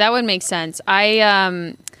there. That would make sense.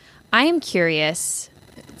 I am curious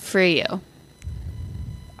for you.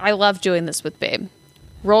 I love doing this with Babe.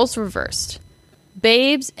 Roles reversed.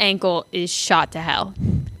 Babe's ankle is shot to hell.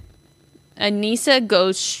 Anissa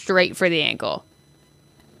goes straight for the ankle.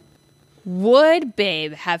 Would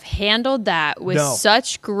Babe have handled that with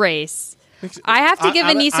such grace? I have to give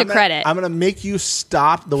Anissa credit. I'm going to make you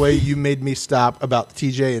stop the way you made me stop about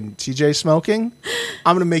TJ and TJ smoking.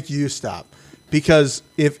 I'm going to make you stop. Because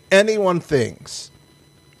if anyone thinks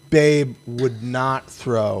Babe would not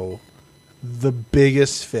throw the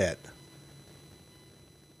biggest fit,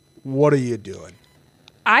 what are you doing?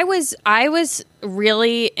 I was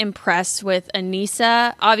really impressed with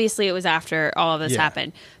Anissa. Obviously, it was after all of this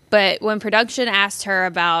happened. But when production asked her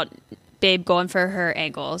about Babe going for her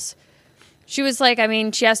ankles, she was like, I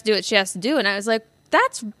mean, she has to do what she has to do. And I was like,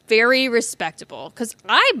 that's very respectable. Because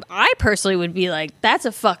I personally would be like, that's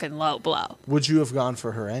a fucking low blow. Would you have gone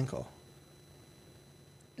for her ankle?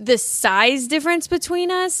 The size difference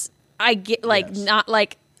between us, I get, like, not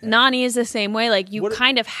like... Nani is the same way. Like, you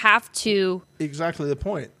kind of have to... Exactly the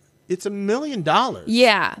point. It's $1 million.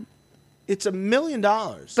 Yeah. It's $1 million.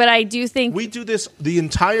 But I do think... We do this the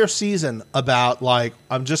entire season about, like,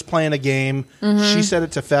 I'm just playing a game. Mm-hmm. She said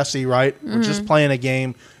it to Fessy, right? Mm-hmm. We're just playing a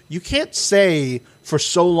game. You can't say for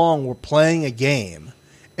so long we're playing a game,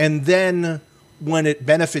 and then when it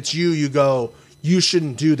benefits you, you go, you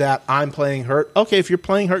shouldn't do that. I'm playing hurt. Okay, if you're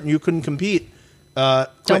playing hurt and you couldn't compete,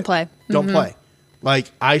 don't play. Don't play.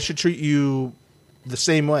 Like, I should treat you the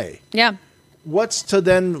same way. Yeah. What's to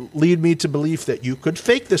then lead me to belief that you could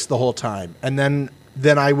fake this the whole time, and then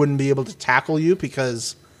I wouldn't be able to tackle you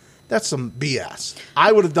because that's some BS.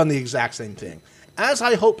 I would have done the exact same thing. As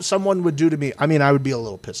I hope someone would do to me. I mean, I would be a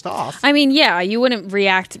little pissed off. I mean, yeah, you wouldn't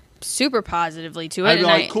react super positively to it. I'd be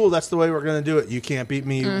like, cool, that's the way we're going to do it. You can't beat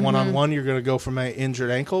me one-on-one. You're going to go for my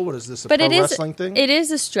injured ankle. What is this, a pro wrestling thing? It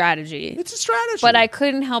is a strategy. It's a strategy. But I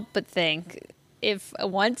couldn't help but think... If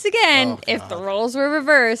the roles were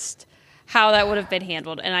reversed, how that would have been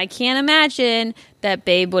handled. And I can't imagine that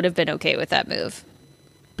Babe would have been okay with that move.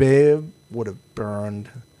 Babe would have burned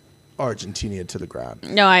Argentina to the ground.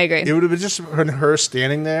 No, I agree. It would have been just her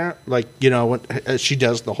standing there, like, you know, what she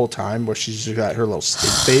does the whole time, where she's got her little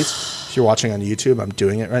stink face. If you're watching on YouTube, I'm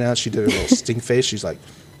doing it right now. She did her little stink face. She's like,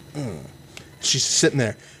 She's sitting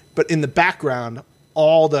there. But in the background,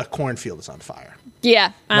 all the cornfield is on fire.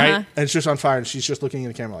 Yeah. Uh-huh. Right? And it's just on fire, and she's just looking in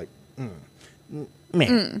the camera like,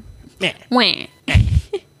 meh.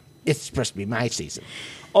 It's supposed to be my season.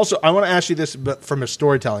 Also, I want to ask you this, but from a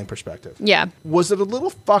storytelling perspective. Yeah. Was it a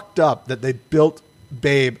little fucked up that they built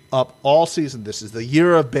Babe up all season? This is the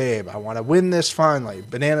year of Babe. I want to win this finally.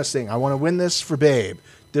 Banana Sing. I want to win this for Babe.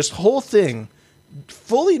 This whole thing,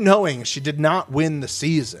 fully knowing she did not win the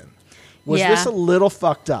season. Was this a little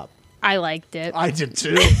fucked up? I liked it. I did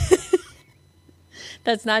too.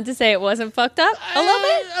 That's not to say it wasn't fucked up a little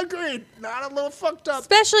bit. Agreed. Not a little fucked up.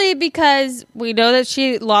 Especially because we know that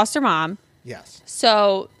she lost her mom. Yes.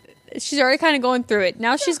 So she's already kind of going through it.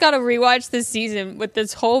 Now she's got to rewatch this season with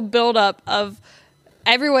this whole buildup of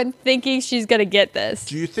everyone thinking she's going to get this.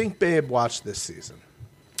 Do you think Babe watched this season?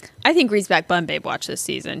 I think Greaseback Bun Babe watched this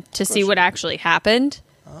season to see what actually happened.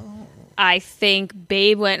 Oh. I think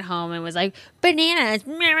Babe went home and was like, bananas,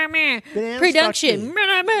 meh, meh, meh, Bananas production. fucked Meh,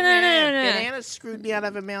 meh, meh, meh, meh, meh." Bananas screwed me out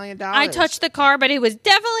of $1 million. I touched the car, but it was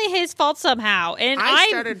definitely his fault somehow. And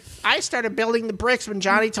I started building the bricks when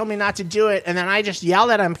Johnny told me not to do it, and then I just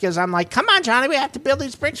yelled at him because I'm like, "Come on, Johnny, we have to build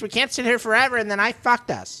these bricks. We can't sit here forever." And then I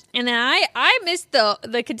fucked us. And then I missed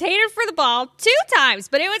the container for the ball 2 times,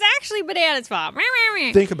 but it was actually Banana's fault. Meh, meh,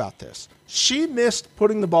 meh. Think about this. She missed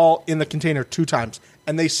putting the ball in the container 2 times,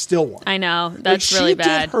 and they still won. I know. That's Like, really she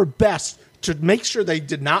bad. did her best to make sure they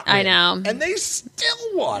did not win. I know. And they still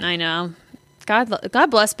won. I know. God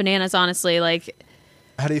bless Bananas, honestly. Like,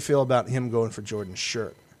 How do you feel about him going for Jordan's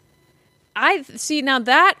shirt? I see now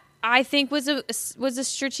that I think was a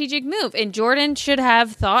strategic move, and Jordan should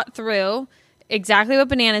have thought through exactly what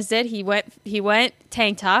Bananas did. He went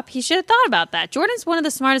tank top. He should have thought about that. Jordan's one of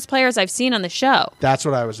the smartest players I've seen on the show. That's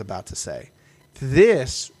what I was about to say.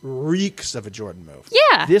 This reeks of a Jordan move.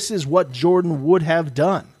 Yeah. This is what Jordan would have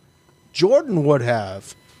done. Jordan would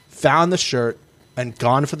have found the shirt and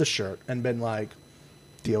gone for the shirt and been like,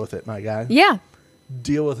 deal with it, my guy. Yeah,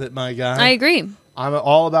 Deal with it, my guy. I agree. I'm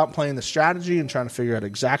all about playing the strategy and trying to figure out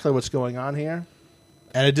exactly what's going on here.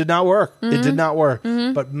 And it did not work. Mm-hmm. It did not work.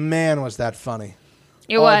 But man, was that funny.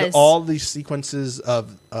 It was. All these sequences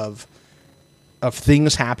of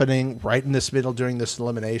things happening right in this middle during this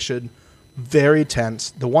elimination. Very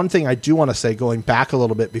tense. The one thing I do want to say, going back a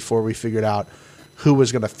little bit before we figured out who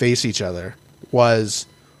was going to face each other, was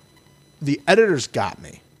the editors got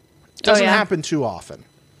me. It doesn't happen too often.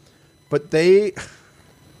 But they...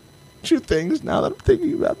 2 things now that I'm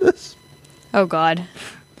thinking about this. Oh, God.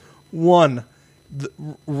 One,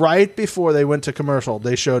 right before they went to commercial,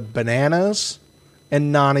 they showed Bananas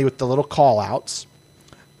and Nani with the little call-outs.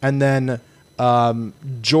 And then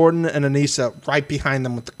Jordan and Anissa right behind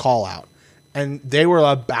them with the call-out. And they were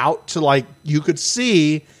about to, like, you could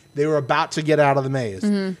see they were about to get out of the maze.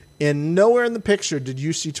 Mm-hmm. And nowhere in the picture did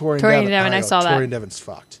you see Tori and Tori Devin. and Devin, I saw that. Tori and Devin's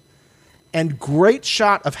fucked. And great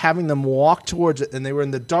shot of having them walk towards it, and they were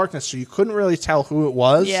in the darkness, so you couldn't really tell who it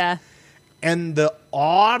was. Yeah. And the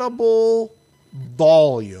audible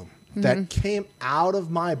volume that came out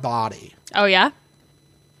of my body. Oh, yeah?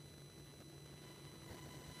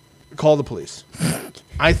 Call the police.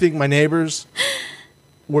 I think my neighbors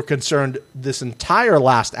were concerned this entire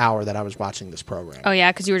last hour that I was watching this program. Oh,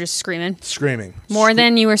 yeah, because you were just screaming. Screaming. More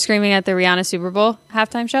than you were screaming at the Rihanna Super Bowl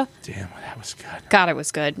halftime show? Damn, that was good. God, it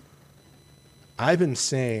was good. I've been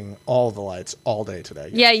seeing all the lights all day today.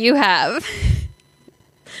 Yeah, you have.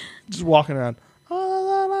 Just walking around.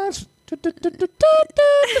 All the lights.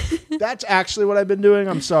 That's actually what I've been doing.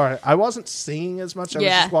 I'm sorry. I wasn't singing as much. I was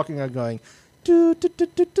just walking around going.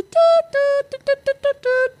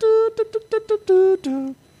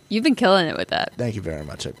 You've been killing it with that. Thank you very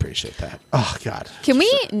much. I appreciate that. Oh, God. Can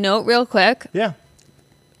we note real quick? Yeah.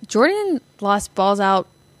 Jordan lost balls out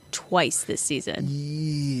twice this season.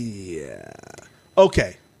 Yeah.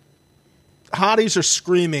 Okay. Hotties are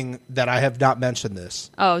screaming that I have not mentioned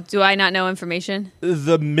this. Oh, do I not know information?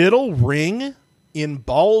 The middle ring in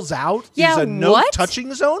Balls Out is a no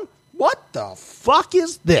touching zone? What the fuck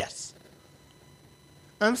is this?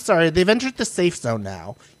 I'm sorry, they've entered the safe zone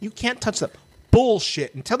now. You can't touch that.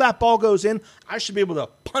 Bullshit. Until that ball goes in, I should be able to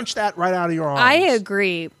punch that right out of your arms. I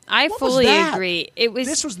agree. I fully agree.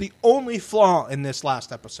 This was the only flaw in this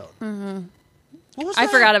last episode. Mm-hmm. What was I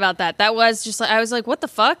that? forgot about that. That was just like, I was like, what the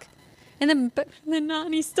fuck? And then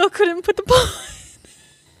Nani still couldn't put the ball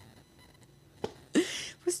in. It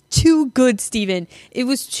was too good, Steven. It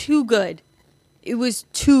was too good. It was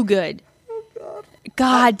too good. Oh, God.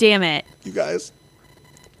 God damn it. You guys.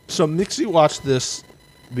 So Mixie watched this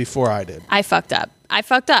before I did. I fucked up.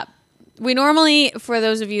 We normally, for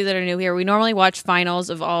those of you that are new here, we normally watch finals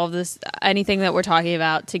of all of this, anything that we're talking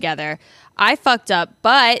about together. I fucked up,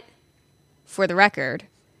 but for the record,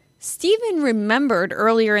 Steven remembered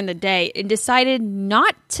earlier in the day and decided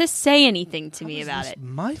not to say anything to me about it.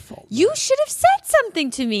 My fault. You should have said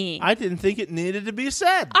something to me. I didn't think it needed to be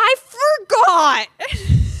said. I forgot.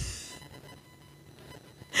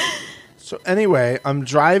 So anyway, I'm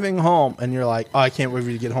driving home, and you're like, oh, I can't wait for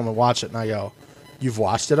you to get home and watch it. And I go, you've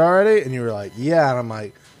watched it already? And you were like, yeah. And I'm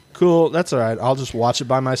like, cool, that's all right. I'll just watch it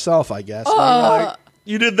by myself, I guess. And I'm like,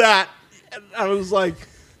 you did that. And I was like,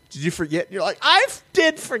 did you forget? And you're like, I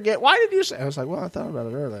did forget. Why did you say? I was like, well, I thought about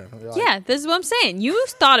it earlier. Like, yeah, this is what I'm saying. You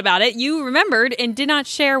thought about it, you remembered, and did not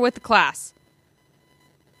share with the class.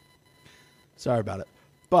 Sorry about it.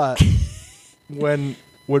 But when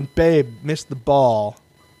Babe missed the ball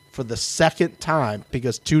for the second time,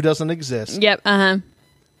 because 2 doesn't exist, Yep,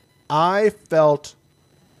 I felt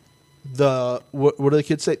what do the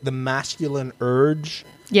kids say? The masculine urge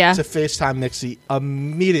Yeah. to FaceTime Nixie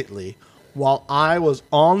immediately while I was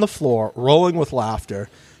on the floor rolling with laughter,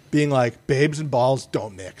 being like, babes and balls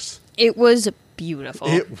don't mix. It was beautiful.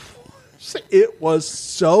 It was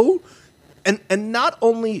so, and not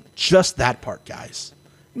only just that part, guys,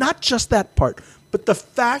 not just that part, but the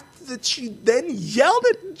fact that she then yelled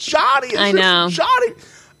at Johnny. I know. Johnny,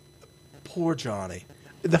 poor Johnny.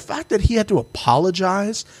 The fact that he had to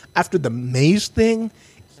apologize after the maze thing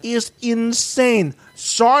is insane.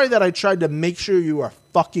 Sorry that I tried to make sure you are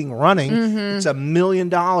fucking running. It's $1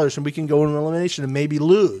 million and we can go in elimination and maybe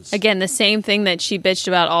lose. Again, the same thing that she bitched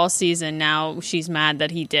about all season. Now she's mad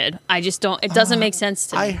that he did. I just don't. It doesn't make sense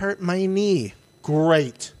to me. I hurt my knee.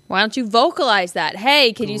 Great. Why don't you vocalize that?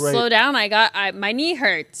 Hey, can you Great. slow down? My knee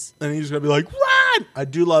hurts. And he's going to be like, run! I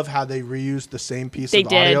do love how they reused the same piece They of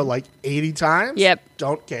audio did. like 80 times. Yep.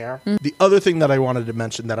 Don't care. The other thing that I wanted to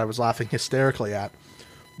mention that I was laughing hysterically at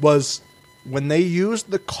was when they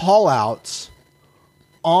used the call-outs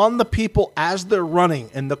on the people as they're running,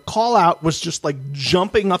 and the call-out was just like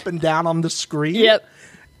jumping up and down on the screen. Yep.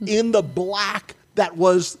 In the black that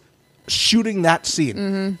was shooting that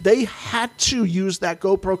scene. They had to use that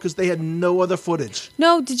GoPro because they had no other footage.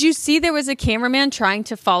 No, did you see there was a cameraman trying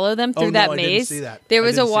to follow them through no, that I maze? didn't see that. There I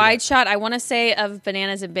was a didn't see wide that. shot, I want to say, of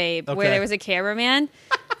Bananas and Babe, where Okay. there was a cameraman.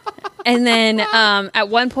 And then at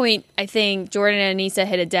one point, I think Jordan and Anissa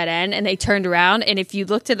hit a dead end, and they turned around. And if you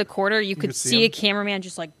looked to the corner, you could could see see a him? cameraman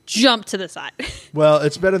just like jump to the side. Well,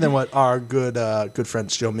 it's better than what our good friend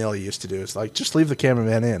Joe Millie used to do. It's like, just leave the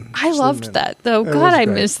cameraman in. I Just leave him loved in. that, though. It God, was I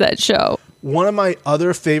great. miss that show. One of my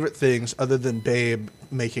other favorite things, other than Babe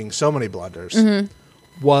making so many blunders,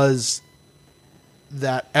 was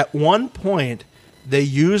that at one point they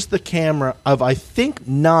used the camera of, I think,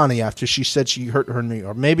 Nani, after she said she hurt her knee,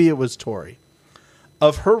 or maybe it was Tori,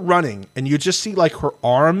 of her running, and you just see like her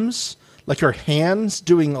arms, like her hands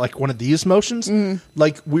doing like one of these motions,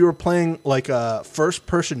 like we were playing like a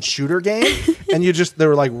first-person shooter game, and they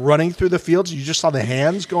were like running through the fields. You just saw the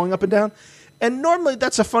hands going up and down. And normally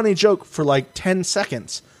that's a funny joke for like 10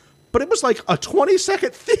 seconds. But it was like a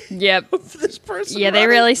 20-second thing Yep. of this person Yeah, they running.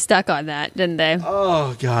 really stuck on that, didn't they?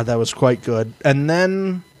 Oh, God, that was quite good. And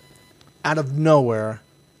then, out of nowhere,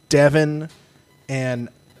 Devin and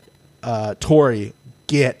Tori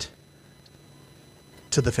get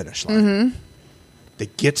to the finish line. They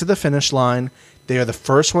get to the finish line. They are the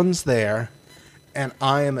first ones there. And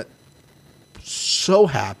I am so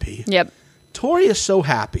happy. Yep. Tori is so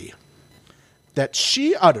happy that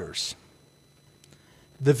she utters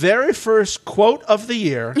the very first quote of the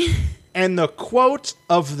year and the quote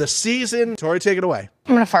of the season. Tori, take it away.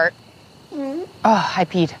 I'm gonna fart. Oh, I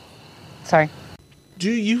peed. Sorry.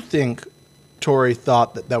 Do you think Tori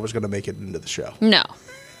thought that was going to make it into the show? No.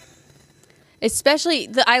 Especially,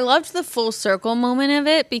 I loved the full circle moment of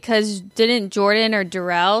it because didn't Jordan or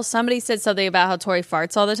Darrell, somebody said something about how Tori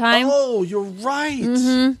farts all the time. Oh, you're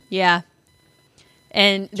right. Yeah.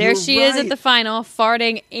 And there You're she is at right. the final,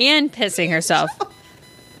 farting and pissing herself.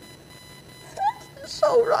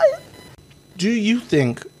 So right. Do you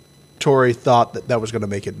think Tori thought that was going to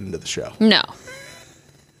make it into the show? No.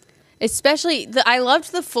 Especially, I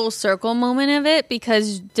loved the full circle moment of it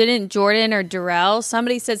because didn't Jordan or Darrell,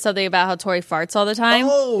 somebody said something about how Tori farts all the time.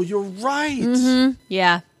 Oh, you're right.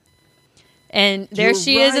 Yeah. And there You're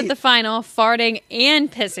she is right. at the final, farting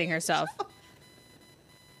and pissing herself.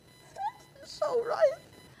 So right.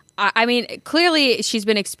 I mean, clearly she's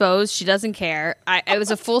been exposed. She doesn't care. It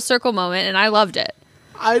was a full circle moment, and I loved it.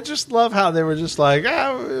 I just love how they were just like,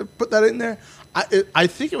 put that in there. I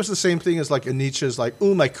think it was the same thing as like Anisha's like,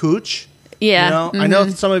 ooh, my cooch. Yeah. You know? I know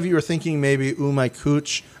some of you are thinking maybe, ooh, my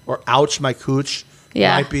cooch, or ouch, my cooch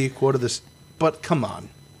Yeah. might be a quote of this. But come on.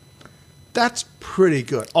 That's pretty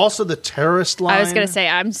good. Also, the terrorist line. I was going to say,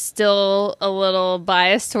 I'm still a little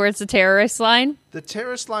biased towards the terrorist line. The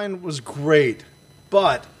terrorist line was great,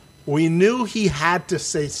 but we knew he had to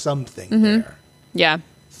say something there. Yeah.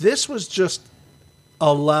 This was just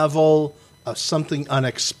a level of something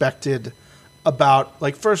unexpected about,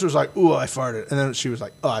 like, first it was like, ooh, I farted. And then she was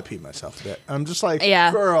like, oh, I peed myself a bit. I'm just like,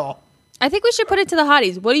 Yeah. girl. I think we should put it to the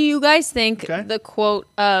hotties. What do you guys think Okay. the quote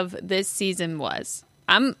of this season was?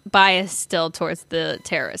 I'm biased still towards the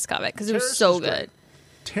terrorist comment because it was Terrorist so is great. good.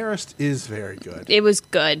 Terrorist is very good. It was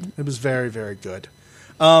good. It was very, very good.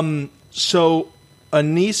 So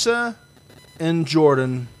Anissa and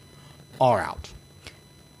Jordan are out.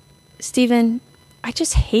 Steven, I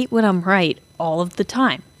just hate when I'm right all of the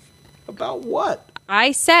time. About what?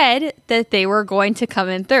 I said that they were going to come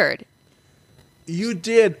in third. You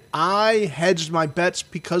did. I hedged my bets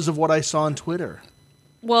because of what I saw on Twitter.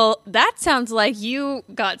 Well, that sounds like you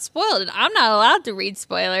got spoiled, and I'm not allowed to read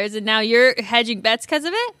spoilers, and now you're hedging bets because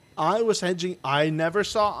of it? I was hedging. I never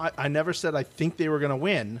said I think they were going to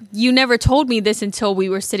win. You never told me this until we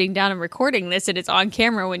were sitting down and recording this, and it's on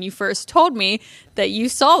camera when you first told me that you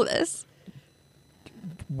saw this.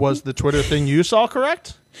 Was the Twitter thing you saw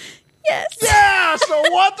correct? Yes. Yeah, so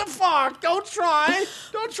what the fuck? Don't try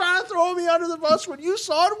to throw me under the bus when you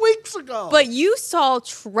saw it weeks ago. But you saw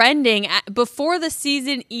trending before the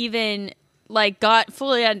season even got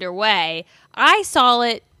fully underway. I saw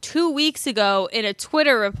it 2 weeks ago in a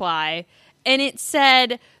Twitter reply, and it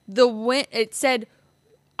said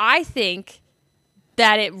I think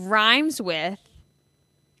that it rhymes with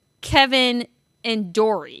Kevin and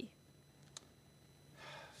Dory.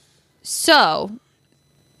 So,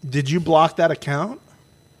 did you block that account?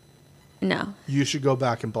 No. You should go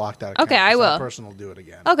back and block that account. Okay, I will. That person will do it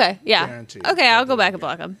again. Okay, yeah. Guaranteed. Okay, I'll go do back it and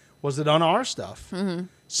block them. Was it on our stuff? Mm-hmm.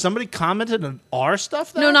 Somebody commented on our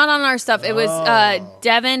stuff, though? No, not on our stuff. It was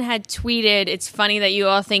Devin had tweeted, "It's funny that you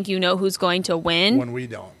all think you know who's going to win When we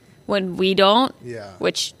don't. when we don't." Yeah.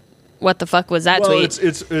 Which, what the fuck was that Well, tweet?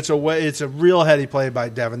 it's a real heady play by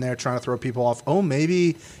Devin there, trying to throw people off. Oh,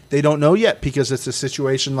 maybe they don't know yet because it's a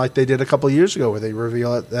situation like they did a couple of years ago where they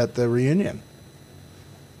reveal it at the reunion.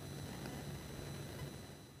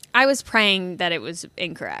 I was praying that it was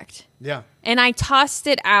incorrect. Yeah. And I tossed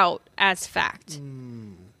it out as fact.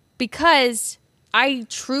 Because I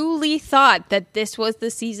truly thought that this was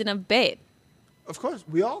the season of Babe. Of course,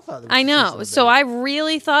 we all thought. I know. So I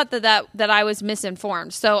really thought that I was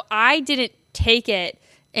misinformed. So I didn't take it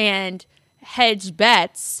and hedge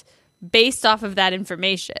bets based off of that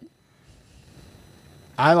information.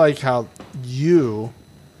 I like how you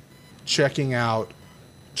checking out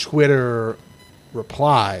Twitter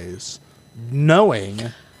replies,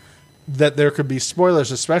 knowing that there could be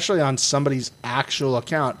spoilers, especially on somebody's actual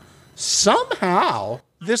account. Somehow,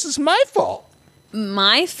 this is my fault.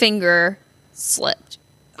 My finger slipped.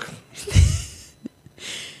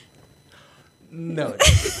 No, it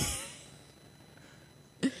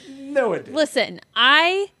didn't. No, it didn't. Listen,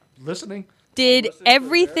 I Listening. did listening to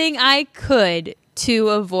everything I could to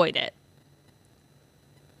avoid it.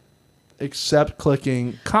 Except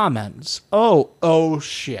clicking comments. Oh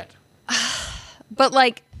shit. But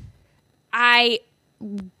I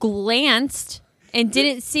glanced and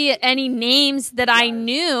didn't see any names that I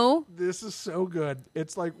knew. This is so good.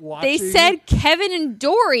 It's like watching. They said Kevin and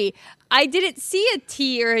Dory. I didn't see a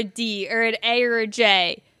T or a D or an A or a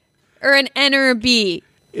J or an N or a B.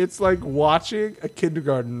 It's like watching a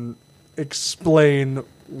kindergarten explain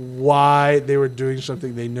why they were doing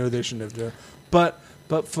something they know they shouldn't have done.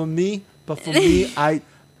 But for me, I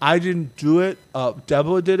didn't do it.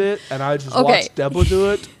 Deborah did it, and I just watched Deborah do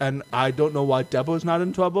it, and I don't know why Deborah's not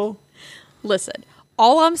in trouble. Listen,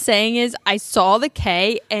 all I'm saying is I saw the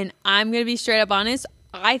K, and I'm going to be straight up honest.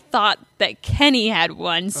 I thought that Kenny had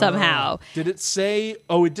won somehow. Did it say?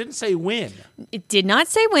 Oh, it didn't say win. It did not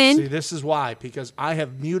say win. See, this is why, because I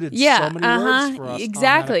have muted Yeah, so many words for us.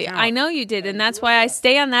 exactly. On that account. I know you did, and that's why I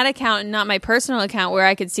stay on that account and not my personal account where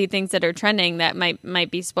I could see things that are trending that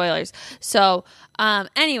might be spoilers. So,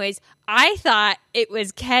 anyways, I thought it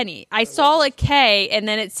was Kenny. I saw a K, and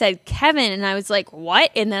then it said Kevin, and I was like,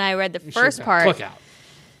 "What?" And then I read the first part Click out.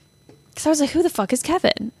 because I was like, "Who the fuck is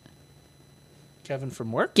Kevin?" Kevin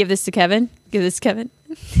from work. Give this to Kevin. Give this to Kevin.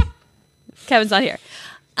 Kevin's not here.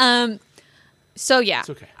 So yeah, It's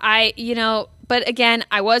okay. But again,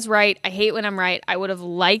 I was right. I hate when I'm right. I would have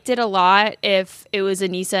liked it a lot if it was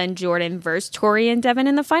Anissa and Jordan versus Tori and Devin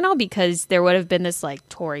in the final, because there would have been this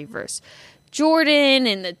Tori versus Jordan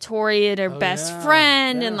and the Tori and her best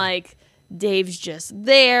friend, and Dave's just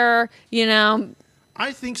there,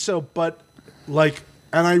 I think so, but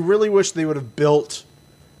and I really wish they would have built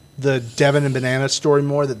the Devin and Banana story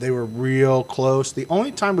more, that they were real close. The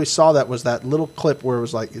only time we saw that was that little clip where it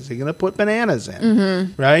was like, is he going to put bananas in?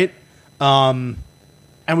 Mm-hmm. Right? And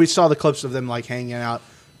we saw the clips of them hanging out.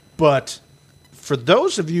 But for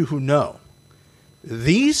those of you who know,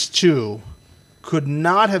 these two could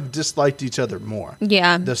not have disliked each other more.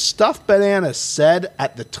 Yeah. The stuff Banana said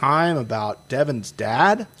at the time about Devin's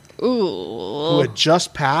dad, who had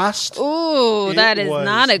just passed. Ooh, that is was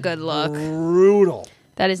not a good look. Brutal.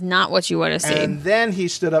 That is not what you want to see. And then he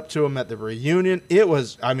stood up to him at the reunion. It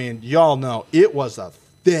was, y'all know, it was a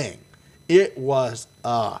thing. It was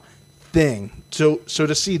a thing. So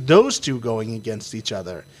to see those two going against each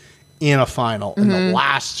other in a final in the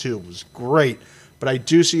last two was great. But I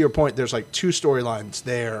do see your point. There's two storylines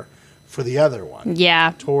there for the other one.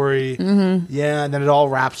 Yeah. Tori. Mm-hmm. Yeah, and then it all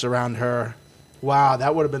wraps around her. Wow,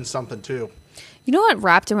 that would have been something too. You know what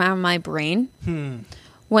wrapped around my brain?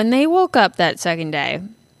 When they woke up that second day,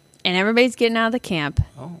 and everybody's getting out of the camp,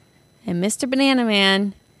 and Mr. Banana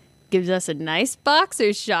Man gives us a nice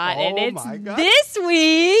boxer shot, and Oh it's my God. this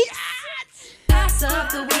week. Ass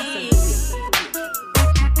of the week.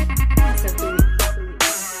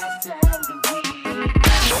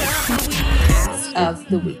 Of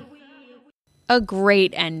the week. A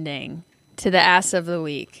great ending to the ass of the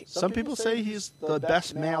week. Some people say he's the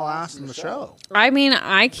best male ass in the show. I mean,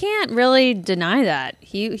 I can't really deny that.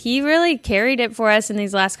 He really carried it for us in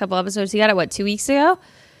these last couple episodes. He got it, 2 weeks ago?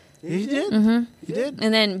 He did. He did.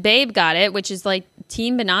 And then Babe got it, which is like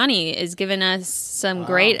Team Benani is giving us some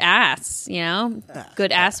great ass,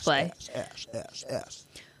 good ass play. Ass.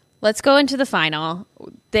 Let's go into the final.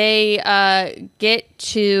 They get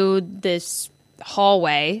to this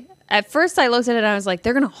hallway. At first, I looked at it and I was like,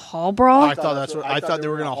 they're going to hall brawl I thought they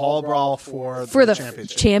were going to hall brawl for the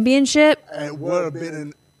championship. championship. And it would have been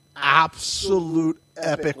an absolute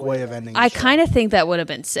epic way of ending the I show. kind of think that would have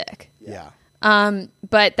been sick. Yeah.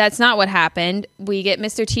 But that's not what happened. We get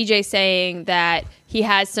Mr. TJ saying that he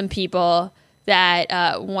has some people that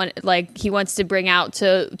he wants to bring out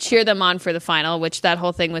to cheer them on for the final, which that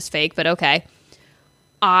whole thing was fake, but okay.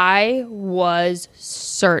 I was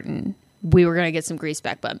certain we were going to get some grease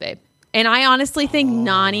back bun Babe. And I honestly think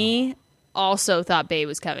Nani also thought Babe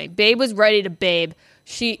was coming. Babe was ready to Babe.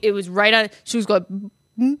 She was going,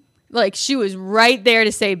 like she was right there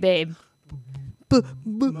to say Babe.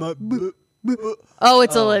 Oh,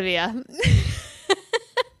 it's Olivia.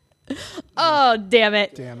 Oh, damn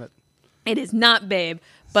it. Damn it. It is not Babe.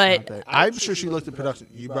 But I'm sure she looked at production.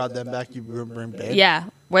 You brought them back. You bring Babe. yeah,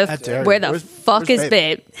 where How dare the you. Where's fuck is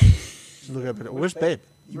Babe? Babe? Look at it. Where's Babe?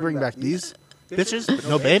 You bring back these bitches, but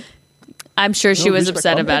no Babe. I'm sure she No was respect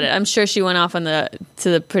upset on about Babe? it. I'm sure she went off on to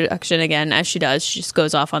the production again, as she does. She just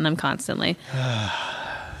goes off on them constantly.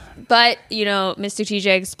 But, Mr.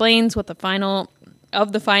 TJ explains what the final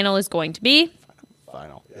is going to be.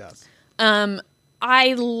 Final. Yes.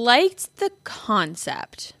 I liked the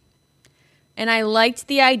concept. And I liked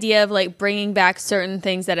the idea of like bringing back certain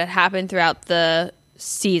things that had happened throughout the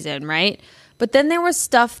season, right? But then there was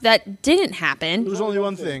stuff that didn't happen. There was only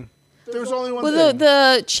one thing. Well,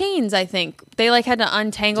 the chains, I think they like had to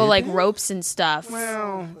untangle like ropes and stuff.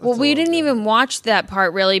 Well, We didn't even watch that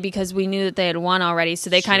part really because we knew that they had won already,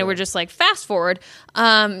 so they kind of were just like fast forward.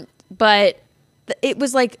 But it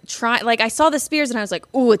was like I saw the spears and I was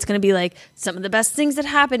like, "Ooh, it's gonna be like some of the best things that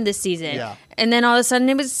happened this season." Yeah. And then all of a sudden,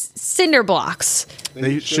 it was cinder blocks.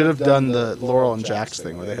 They should have done the Laurel and Jax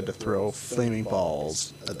thing where they had to throw flaming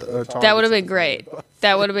balls at the That would have been great.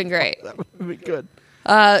 That would have been great. That would have been good.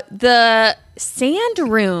 The sand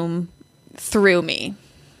room threw me.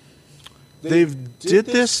 They did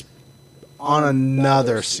this on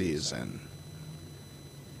another season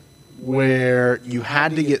where you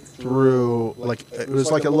had to get through, like, it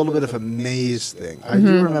was like a little bit of a maze thing. I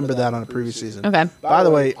do remember that on a previous season. Okay. By the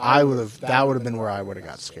way, that would have been where I would have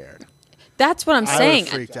got scared. That's what I'm I would've saying.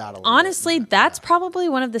 freaked out a little Honestly, bit. that's probably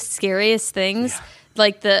one of the scariest things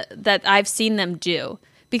that I've seen them do.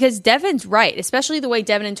 Because Devin's right, especially the way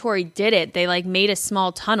Devin and Tori did it. They like made a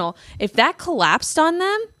small tunnel. If that collapsed on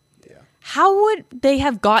them, how would they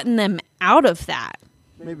have gotten them out of that?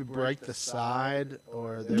 Maybe break the side,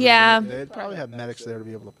 or they'd probably have medics there to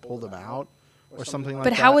be able to pull them out, or something like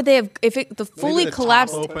that. But how would they have, if the fully the top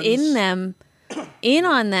collapsed opens. in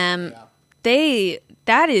on them,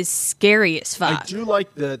 that is scary as I fuck. do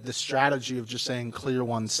like the strategy of just saying clear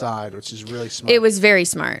one side, which is really smart. It was very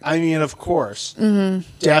smart. I mean, of course,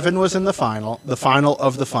 Devin was in the final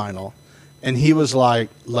of the final, and he was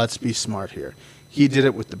like, let's be smart here. He did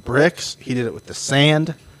it with the bricks. He did it with the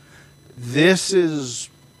sand. This is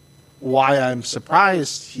why I'm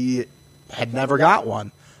surprised he had never got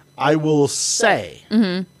one. I will say,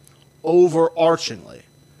 overarchingly,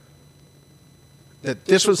 that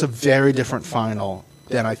this was a very different final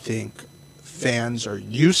than I think fans are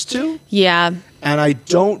used to. Yeah. And I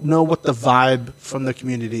don't know what the vibe from the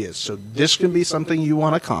community is. So this can be something you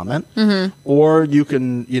want to comment. Or you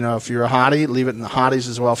can, if you're a hottie, leave it in the hotties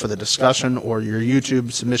as well for the discussion or your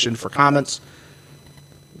YouTube submission for comments.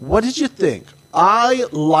 What did you think? I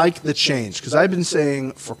like the change because I've been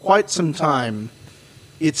saying for quite some time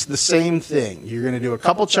it's the same thing. You're going to do a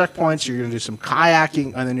couple checkpoints, you're going to do some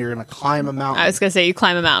kayaking, and then you're going to climb a mountain. I was going to say you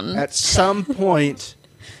climb a mountain. At some point,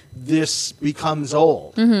 this becomes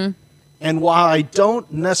old. And while I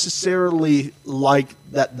don't necessarily like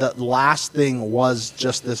that the last thing was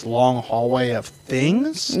just this long hallway of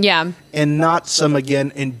things, Yeah. and not some,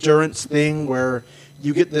 again, endurance thing where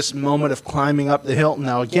you get this moment of climbing up the hill.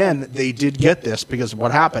 Now, again, they did get this because of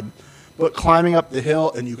what happened. but climbing up the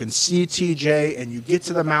hill and you can see TJ and you get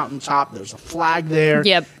to the mountaintop. There's a flag there.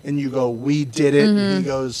 Yep. And you go, we did it. And he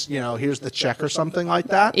goes, here's the check or something like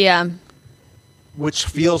that. Yeah. Which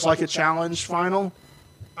feels like a challenge final.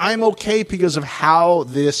 I'm okay because of how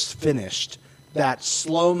this finished. That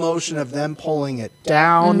slow motion of them pulling it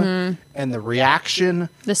down and the reaction.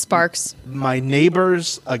 The sparks. My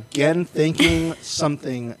neighbors, again, thinking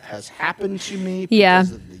something has happened to me because Yeah.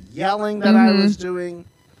 of the yelling that I was doing.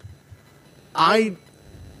 I,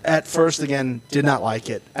 at first, again, did not like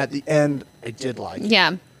it. At the end, I did like it.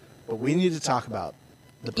 Yeah. But we need to talk about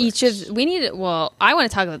the Each bricks. of we need. Well, I want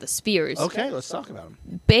to talk about the spears. Okay, let's talk about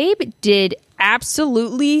them. Babe did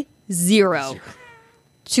absolutely zero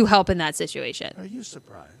to help in that situation. Are you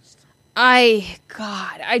surprised?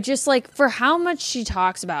 I just like for how much she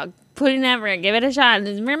talks about putting effort, give it a shot.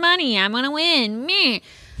 There's more money. I'm gonna win. Meh.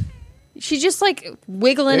 She just like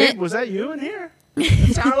wiggling Babe, it. was that you in here?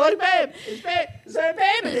 It sounded like Babe. Is there a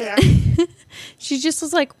babe in here? She just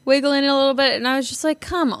was like wiggling it a little bit, and I was just like,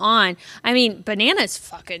 "Come on!" I mean, Bananas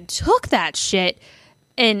fucking took that shit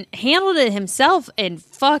and handled it himself, and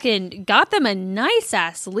fucking got them a nice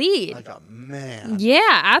ass lead. Like a man.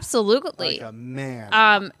 Yeah, absolutely. Like a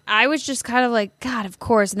man. I was just kind of like, God, of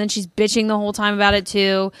course. And then she's bitching the whole time about it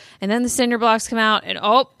too. And then the cinder blocks come out, and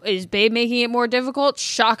is Babe making it more difficult?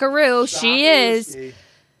 Shockaroo, she is.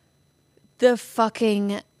 The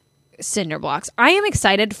fucking cinder blocks. I am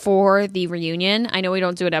excited for the reunion. I know we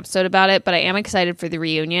don't do an episode about it, but I am excited for the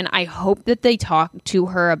reunion. I hope that they talk to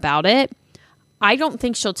her about it. I don't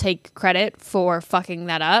think she'll take credit for fucking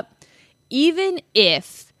that up. Even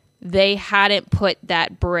if they hadn't put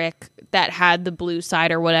that brick that had the blue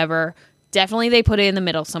side or whatever, definitely they put it in the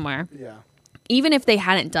middle somewhere. Yeah. Even if they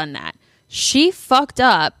hadn't done that, she fucked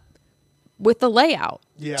up with the layout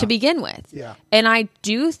to begin with. Yeah. And I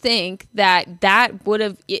do think that would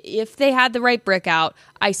have, if they had the right brick out,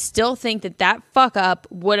 I still think that fuck up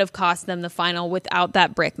would have cost them the final without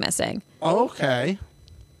that brick missing. Okay.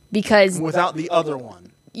 Because Without the other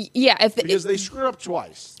one. yeah, Because they screwed up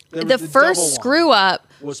twice. There the was first double screw one up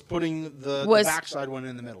was putting the was- backside one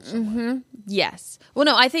in the middle somewhere. yes. Well,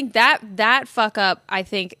 no, I think that fuck up, I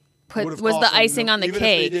think Would've was cost the them icing on the even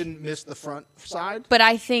cake. If they didn't miss the front side. But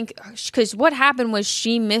I think because what happened was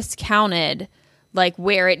she miscounted like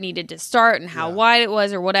where it needed to start and how wide it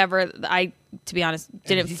was or whatever. I, to be honest,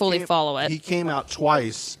 didn't fully follow it. He came out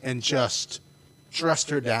twice and just dressed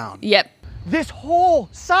her down. Yep. This whole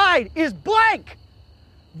side is blank.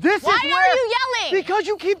 This Why is are where, you yelling? Because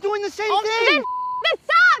you keep doing the same Then thing.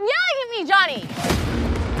 stop yelling at me,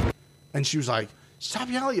 Johnny. And she was like, "Stop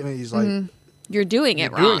yelling at me." He's like, You're doing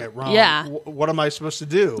it "You're wrong. doing it wrong. Yeah. What am I supposed to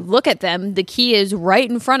do?" Look at them. The key is right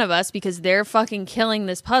in front of us because they're fucking killing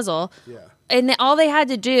this puzzle. Yeah. And all they had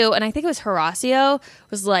to do, and I think it was Horacio,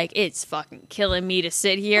 was like, it's fucking killing me to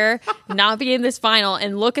sit here, not be in this final,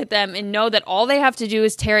 and look at them and know that all they have to do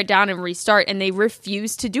is tear it down and restart. And they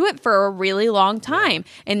refused to do it for a really long time.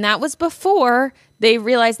 And that was before they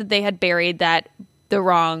realized that they had buried the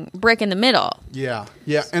wrong brick in the middle. Yeah,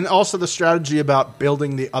 yeah, and also the strategy about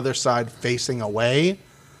building the other side facing away.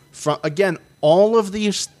 From again, all of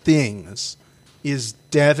these things is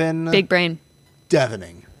Big brain.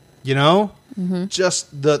 Devoning. You know,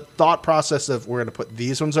 just the thought process of we're going to put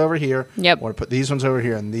these ones over here. Yep. We're going to put these ones over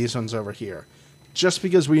here and these ones over here. Just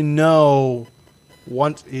because we know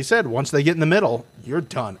once they get in the middle, you're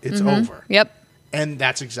done. It's over. Yep. And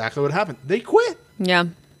that's exactly what happened. They quit. Yeah.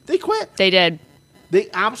 They quit. They did. They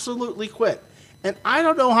absolutely quit. And I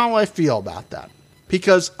don't know how I feel about that.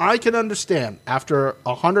 Because I can understand after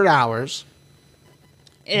 100 hours,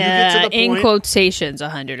 get to the In point- quotations,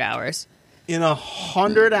 100 hours. in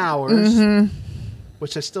 100 hours, Mm-hmm.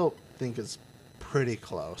 which I still think is pretty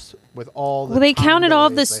close with all the Well, they counted all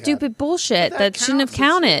of the time delays they had. stupid bullshit that shouldn't have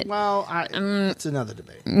counts. counted. Well, it's another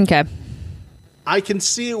debate. Okay. I can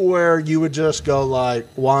see where you would just go like,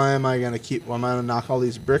 why am I going to knock all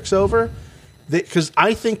these bricks over? Because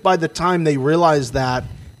I think by the time they realized that,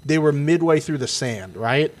 they were midway through the sand,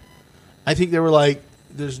 right? I think they were like,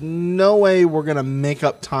 there's no way we're going to make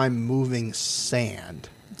up time moving sand.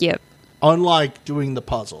 Yep. Unlike doing the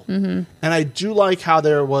puzzle. Mm-hmm. And I do like how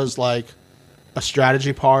there was like a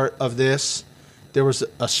strategy part of this. There was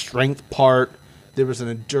a strength part. There was an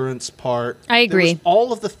endurance part. I agree. There was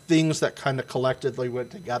all of the things that kind of collectively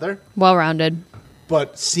went together. Well rounded.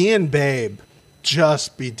 But seeing Babe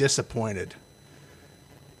just be disappointed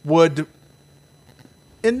would,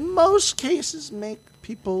 in most cases, make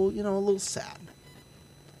people, a little sad.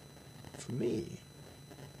 For me,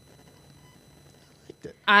 I liked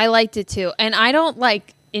it. I liked it too. And I don't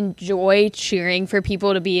like enjoy cheering for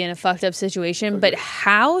people to be in a fucked up situation, but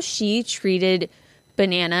how she treated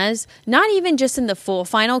Bananas, not even just in the full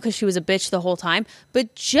final because she was a bitch the whole time,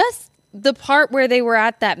 but just the part where they were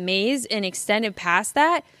at that maze and extended past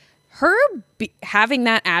that, her having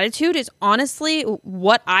that attitude is honestly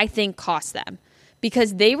what I think cost them,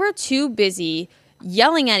 because they were too busy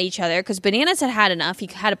yelling at each other because Bananas had enough. He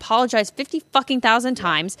had apologized 50 fucking thousand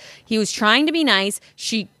times. He was trying to be nice.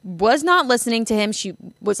 She was not listening to him. She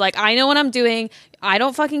was like, I know what I'm doing. I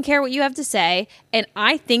don't fucking care what you have to say. And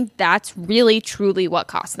I think that's really, truly what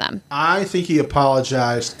cost them. I think he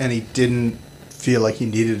apologized and he didn't feel like he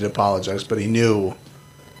needed to apologize, but he knew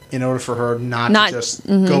in order for her not to just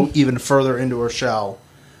go even further into her shell,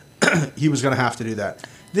 he was going to have to do that.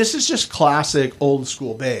 This is just classic old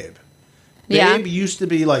school Babe. Babe used to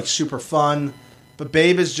be like super fun, but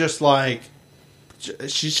Babe is just like,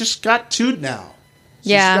 she's just got tude now.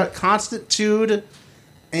 She's got constant tude,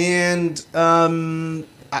 and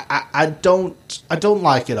I don't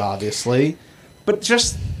like it, obviously, but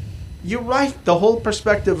just, you're right. The whole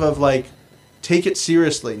perspective of like, take it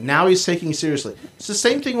seriously. Now he's taking it seriously. It's the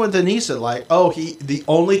same thing with Anissa. Like, the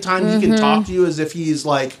only time he can talk to you is if he's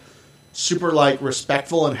like super like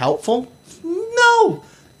respectful and helpful. No.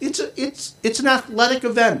 It's an athletic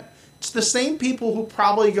event. It's the same people who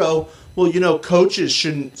probably go, well, you know, coaches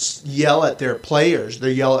shouldn't yell at their players.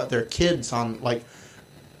 They yell at their kids on, like,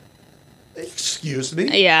 excuse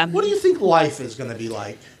me? Yeah. What do you think life is going to be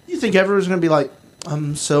like? You think everyone's going to be like,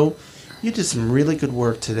 so you did some really good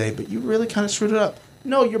work today, but you really kind of screwed it up.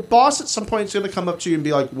 No, your boss at some point is going to come up to you and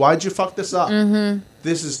be like, why'd you fuck this up? Mm-hmm.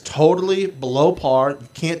 This is totally below par. You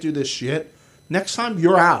can't do this shit. Next time,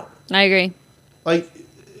 you're out. I agree. Like,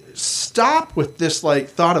 stop with this like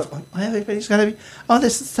thought of, oh, everybody's gonna be, oh,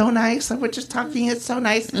 this is so nice, we're just talking, it's so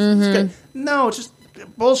nice, it's good. No, just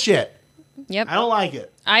bullshit. Yep, I don't like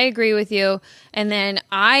it. I agree with you. And then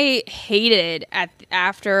I hated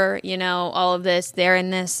after, you know, all of this, they're in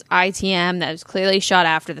this ITM that was clearly shot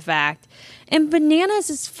after the fact, and Bananas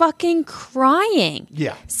is fucking crying,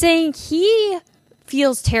 saying he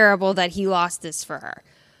feels terrible that he lost this for her.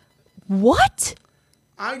 What?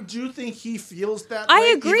 I do think he feels that I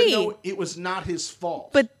way, agree. even though it was not his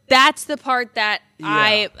fault. But that's the part that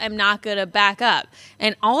I am not going to back up.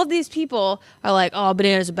 And all of these people are like, oh,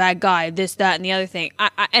 Banana's a bad guy, this, that, and the other thing.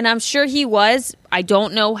 And I'm sure he was. I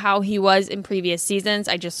don't know how he was in previous seasons.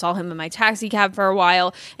 I just saw him in my taxi cab for a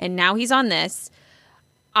while, and now he's on this.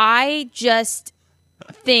 I just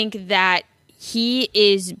think that he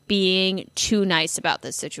is being too nice about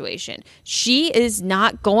this situation. She is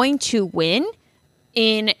not going to win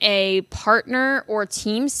in a partner or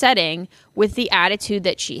team setting with the attitude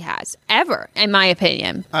that she has, ever, in my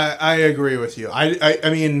opinion. I agree with you. I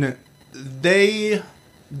mean, they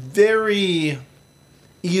very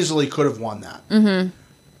easily could have won that. Mm-hmm.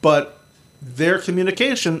 But their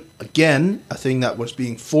communication, again, a thing that was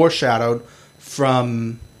being foreshadowed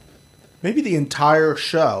from maybe the entire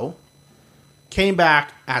show, came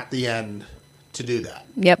back at the end to do that.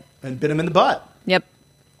 Yep. And bit him in the butt. Yep.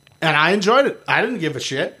 And I enjoyed it. I didn't give a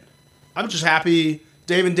shit. I'm just happy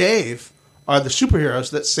Dave and Dave are the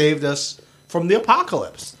superheroes that saved us from the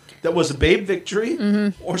apocalypse. That was a Babe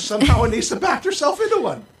victory, or somehow Anissa backed herself into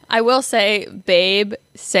one. I will say, Babe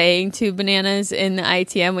saying to Bananas in the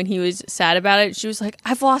ITM when he was sad about it, she was like,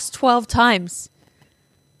 I've lost 12 times.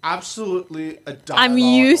 Absolutely a dialogue. I'm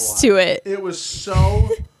used to it. It was so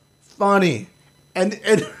funny. And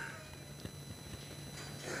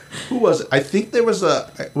who was it? I think there was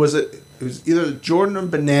it was either Jordan or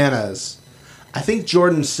Bananas. I think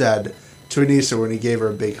Jordan said to Anissa when he gave her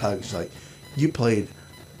a big hug, he's like, you played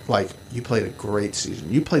a great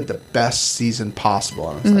season. You played the best season possible.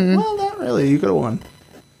 And I was like, well, not really. You could have won.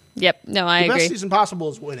 Yep. No, I agree. The best season possible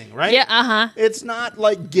is winning, right? Yeah, uh-huh. It's not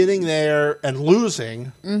like getting there and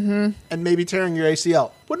losing and maybe tearing your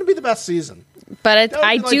ACL. Wouldn't it be the best season? But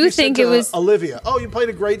I like do think it was... Olivia, oh, you played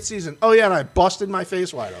a great season. Oh, yeah, and I busted my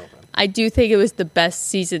face wide open. I do think it was the best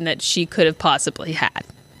season that she could have possibly had.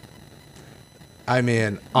 I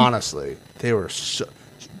mean, honestly, they would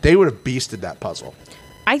have beasted that puzzle.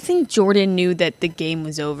 I think Jordan knew that the game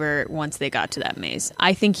was over once they got to that maze.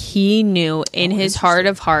 I think he knew in his heart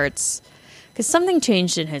of hearts, because something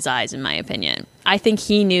changed in his eyes, in my opinion. I think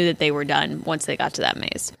he knew that they were done once they got to that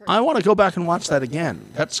maze. I want to go back and watch that again.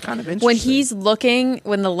 That's kind of interesting. When he's looking,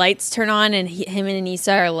 when the lights turn on and him and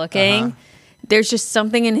Anissa are looking, there's just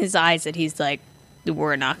something in his eyes that he's like,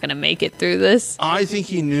 we're not going to make it through this. I think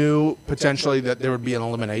he knew potentially that there would be an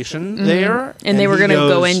elimination there. And they were going to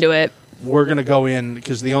go into it. We're going to go in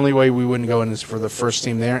because the only way we wouldn't go in is for the first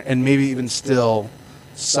team there. And maybe even still,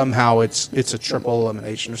 somehow it's a triple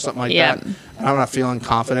elimination or something like Yeah. that. And I'm not feeling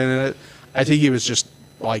confident in it. I think he was just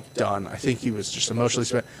like done. I think he was just emotionally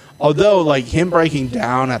spent. Although like him breaking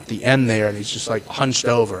down at the end there and he's just like hunched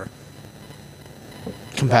over.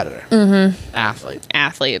 Competitor. Athlete.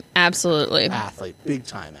 Athlete, absolutely. Athlete. Big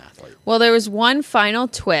time athlete. Well, there was one final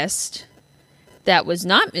twist that was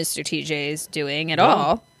not Mr. TJ's doing at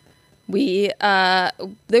all. There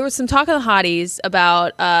was some talk of the hotties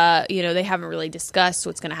about, they haven't really discussed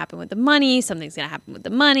what's going to happen with the money. Something's going to happen with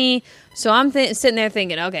the money. So I'm sitting there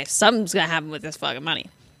thinking, okay, something's going to happen with this fucking money.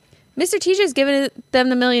 Mr. TJ's giving them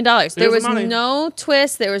the $1 million. There was no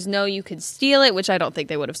twist. There was no you could steal it, which I don't think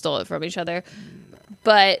they would have stole it from each other.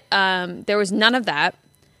 But there was none of that.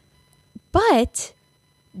 But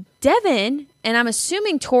Devin, and I'm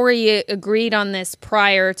assuming Tori agreed on this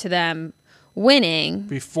prior to them winning.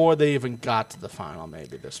 Before they even got to the final,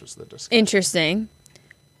 maybe this was the discussion. Interesting.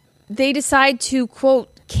 They decide to, quote,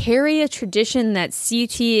 carry a tradition that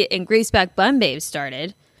CT and Greaseback Bun Babe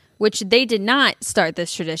started, which they did not start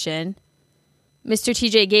this tradition. Mr.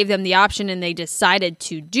 TJ gave them the option and they decided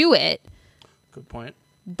to do it. Good point.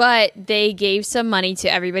 But they gave some money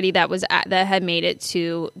to everybody that had made it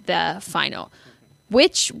to the final,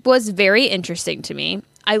 which was very interesting to me.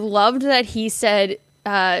 I loved that he said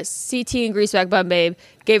CT and Greaseback Bun Babe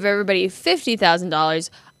gave everybody $50,000.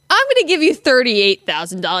 I'm going to give you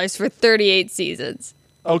 $38,000 for 38 seasons.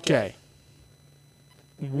 Okay.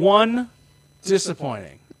 One,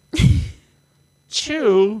 disappointing.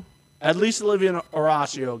 Two, at least Olivia and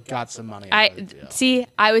Horacio got some money. Out of the deal. See,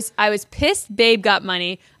 I was pissed Babe got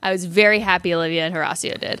money. I was very happy Olivia and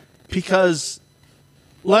Horacio did. Because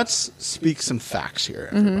let's speak some facts here,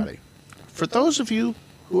 everybody. For those of you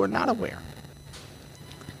who are not aware,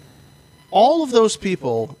 all of those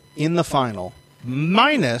people in the final,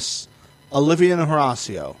 minus Olivia and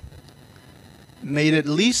Horacio, made at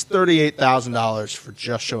least $38,000 for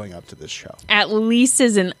just showing up to this show. At least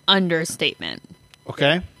is an understatement.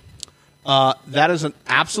 Okay? That is an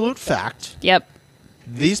absolute fact. Yep.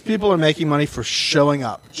 These people are making money for showing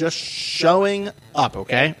up. Just showing up,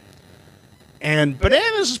 okay? And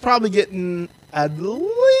Bananas is probably getting at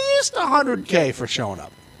least $100K for showing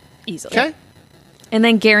up. Easily. Okay? And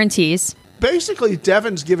then guarantees. Basically,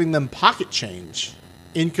 Devin's giving them pocket change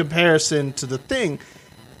in comparison to the thing.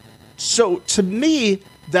 So, to me,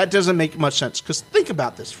 that doesn't make much sense. Because think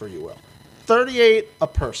about this for you, Will. 38 a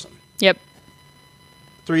person. Yep.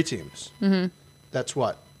 3 teams. Mm-hmm. That's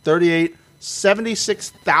what? 38,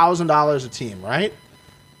 $76,000 a team, right?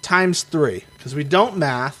 Times 3. Because we don't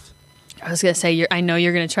math. I was going to say, I know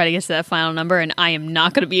you're going to try to get to that final number, and I am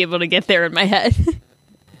not going to be able to get there in my head.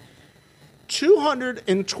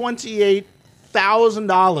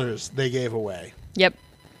 $228,000 they gave away. Yep.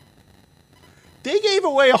 They gave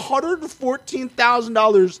away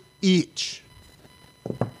 $114,000 each.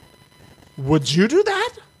 Would you do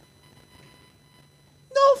that?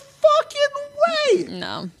 No fucking way.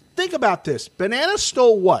 No. Think about this. Banana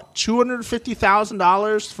stole what?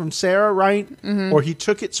 $250,000 from Sarah, right? Mm-hmm. Or he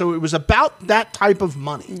took it. So it was about that type of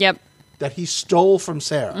money. Yep. That he stole from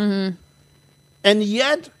Sarah. Mm-hmm. And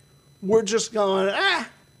yet, we're just going,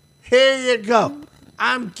 here you go.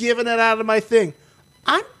 I'm giving it out of my thing.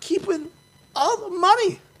 I'm keeping all the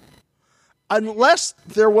money. Unless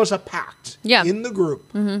there was a pact in the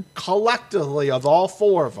group, collectively of all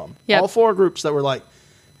 4 of them, all 4 groups that were like,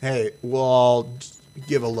 hey, we'll all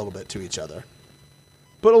give a little bit to each other.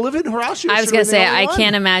 But Olivia and Horacio, I was going to say, I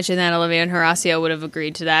can't imagine that Olivia and Horacio would have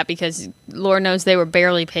agreed to that because Lord knows they were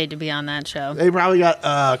barely paid to be on that show. They probably got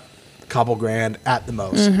a couple grand at the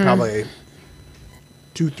most. Probably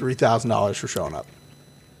 $2,000-$3,000 for showing up.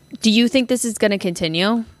 Do you think this is going to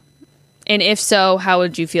continue? And if so, how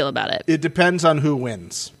would you feel about it? It depends on who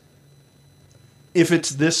wins. If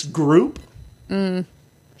it's this group,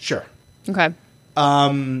 sure. Okay.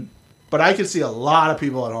 But I could see a lot of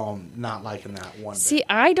people at home not liking that one bit. See,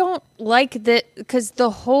 I don't like that because the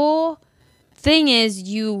whole thing is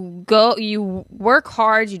you work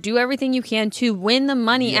hard, you do everything you can to win the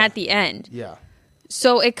money at the end. Yeah.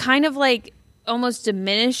 So it kind of like almost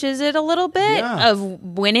diminishes it a little bit of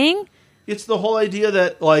winning. It's the whole idea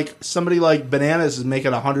that like somebody like Bananas is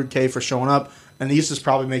making $100K for showing up, and Issa's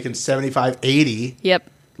probably making $75, $80.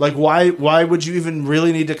 Yep. Like why would you even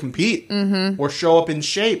really need to compete or show up in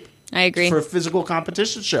shape? I agree. For a physical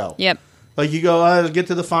competition show. Yep. Like you go, get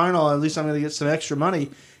to the final, at least I'm going to get some extra money.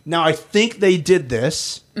 Now I think they did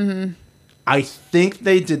this. Mm-hmm. I think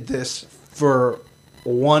they did this for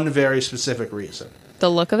one very specific reason. The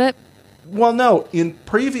look of it? Well, no. In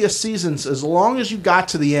previous seasons, as long as you got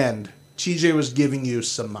to the end, TJ was giving you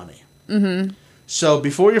some money. Mm-hmm. So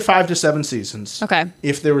before your 5 to 7 seasons, Okay.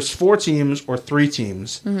 if there was 4 teams or 3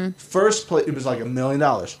 teams, first place, it was like $1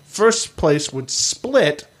 million. First place would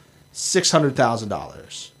split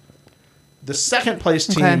 $600,000. The second place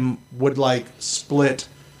team would like split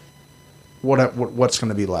what's going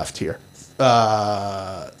to be left here,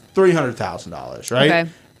 $300,000, right? Okay.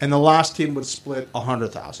 And the last team would split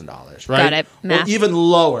 $100,000, right? Got it. Or Math. even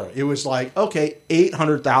lower. It was like, okay,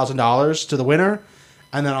 $800,000 to the winner,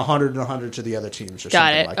 and then 100 and 100 to the other teams, or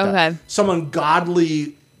Got something it. like that. Okay. Some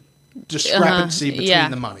ungodly discrepancy between Yeah.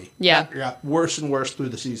 the money. Yeah. That got worse and worse through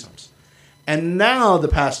the seasons. And now the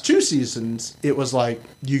past 2 seasons, it was like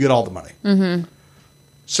you get all the money. Mm-hmm.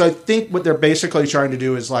 So I think what they're basically trying to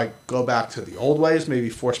do is like go back to the old ways, maybe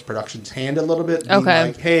force production's hand a little bit. Being Okay.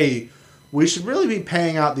 like, hey, we should really be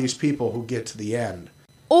paying out these people who get to the end.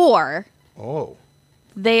 Or Oh.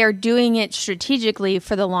 they are doing it strategically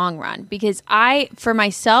for the long run. Because for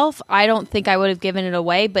myself, I don't think I would have given it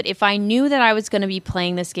away. But if I knew that I was going to be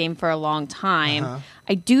playing this game for a long time,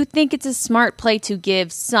 I do think it's a smart play to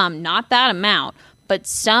give some, not that amount, but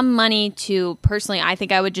some money to, personally, I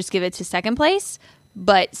think I would just give it to second place,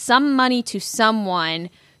 but some money to someone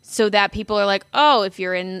so that people are like, oh, if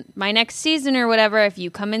you're in my next season or whatever, if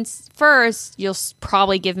you come in first, you'll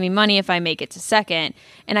probably give me money if I make it to second.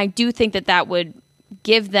 And I do think that that would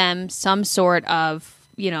give them some sort of,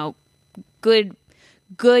 good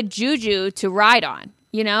juju to ride on,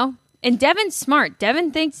 And Devin's smart.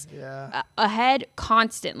 Devin thinks ahead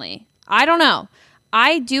constantly. I don't know.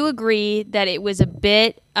 I do agree that it was a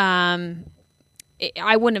bit, I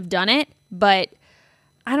wouldn't have done it, but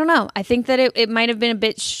I don't know. I think that it might have been a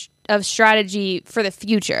bit of strategy for the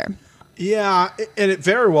future. Yeah, and it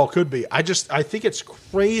very well could be. I think it's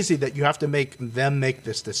crazy that you have to make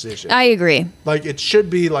this decision. I agree. Like, it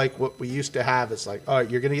should be like what we used to have. It's like, all right,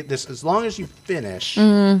 you're going to get this. As long as you finish,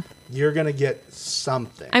 you're going to get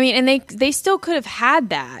something. I mean, and they still could have had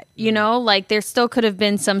that, Like, there still could have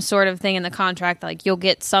been some sort of thing in the contract, like, you'll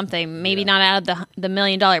get something. Maybe not out of the $1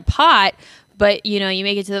 million pot, but, you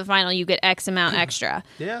make it to the final, you get X amount extra.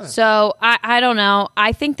 Yeah. So, I don't know.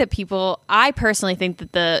 I think that I personally think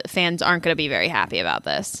that the fans aren't going to be very happy about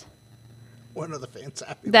this. One of the fans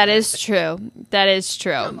happy. That is true. That is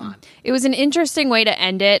true. Come on. It was an interesting way to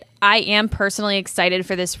end it. I am personally excited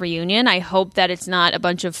for this reunion. I hope that it's not a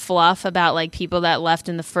bunch of fluff about like people that left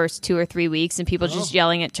in the first 2 or 3 weeks and people just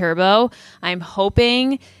yelling at Turbo. I'm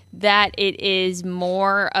hoping that it is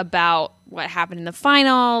more about what happened in the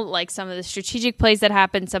final, like some of the strategic plays that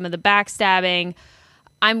happened, some of the backstabbing.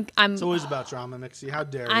 It's always about drama, Mixie. How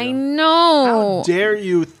dare you? I know. How dare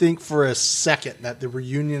you think for a second that the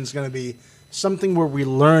reunion is going to be something where we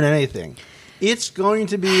learn anything? It's going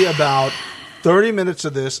to be about 30 minutes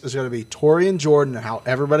of this is going to be Tori and Jordan and how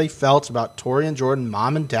everybody felt about Tori and Jordan,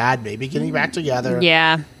 mom and dad, maybe getting back together.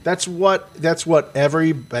 Yeah. That's what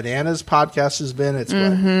every Bananas podcast has been. It's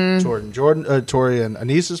what Tori and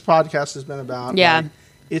Anissa's podcast has been about. Yeah. Like,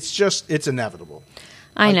 it's inevitable.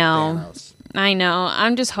 I Like know. Thanos. I know.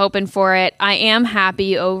 I'm just hoping for it. I am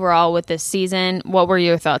happy overall with this season. What were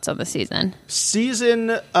your thoughts on the season?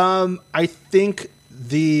 Season, I think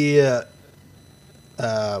the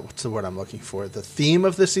what's the word I'm looking for? The theme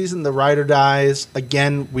of the season, the ride or dies.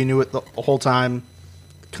 Again, we knew it the whole time.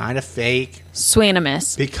 Kind of fake. Swing and a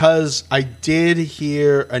miss. Because I did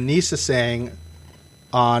hear Anissa saying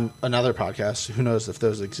on another podcast, who knows if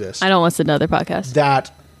those exist, I don't listen to other podcasts.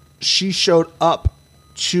 that she showed up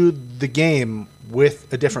to the game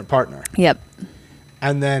with a different partner. Yep.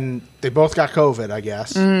 And then they both got COVID, I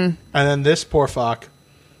guess. And then this poor fuck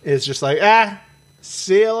is just like,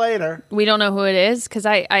 see you later. We don't know who it is because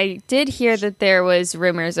I did hear that there was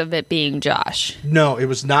rumors of it being Josh. No, it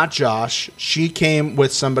was not Josh. She came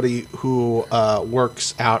with somebody who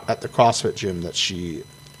works out at the CrossFit gym that she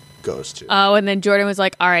goes to. Oh, and then Jordan was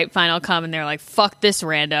like, all right, fine, I'll come. And they're like, fuck this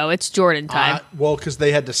rando. It's Jordan time. Well, because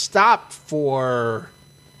they had to stop for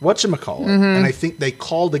whatchamacallit. And I think they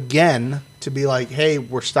called again to be like, hey,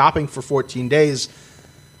 we're stopping for 14 days.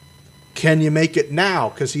 Can you make it now?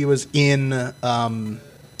 Because he was in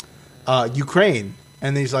Ukraine.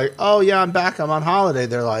 And he's like, oh, yeah, I'm back. I'm on holiday.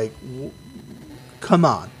 They're like, come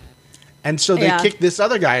on. And so they kicked this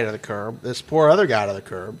other guy to the curb, this poor other guy to the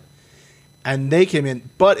curb. And they came in.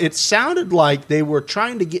 But it sounded like they were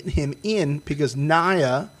trying to get him in because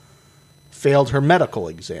Naya failed her medical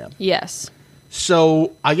exam. Yes.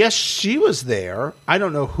 So I guess she was there. I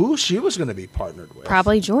don't know who she was going to be partnered with.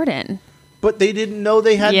 Probably Jordan. But they didn't know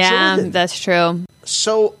they had Jordan. That's true.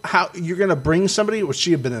 So how you're going to bring somebody? Would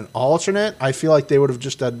she have been an alternate? I feel like they would have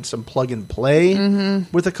just done some plug and play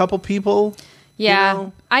with a couple people. Yeah. You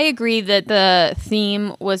know? I agree that the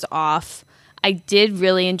theme was off. I did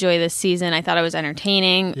really enjoy this season. I thought it was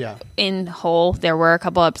entertaining. Yeah. In whole, there were a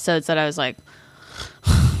couple episodes that I was like,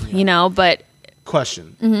 you know, but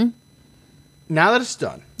Question. Mm-hmm. Now that it's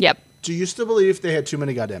done, yep. do you still believe they had too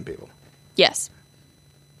many goddamn people? Yes.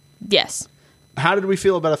 Yes. How did we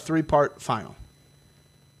feel about a 3-part final?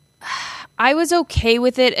 I was okay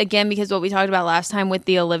with it, again, because what we talked about last time with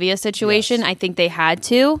the Olivia situation, Yes. I think they had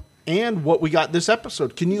to. And what we got this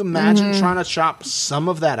episode. Can you imagine trying to chop some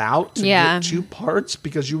of that out to Yeah. get 2 parts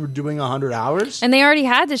because you were doing 100 hours? And they already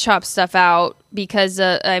had to chop stuff out because,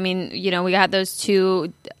 I mean, you know, we got those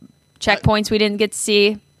 2 checkpoints we didn't get to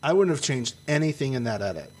see. I wouldn't have changed anything in that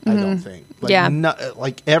edit, I don't think. Like, Yeah.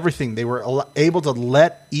 like everything. They were able to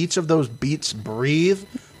let each of those beats breathe.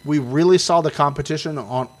 We really saw the competition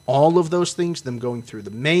on all of those things, them going through the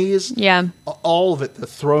maze. Yeah. All of it, the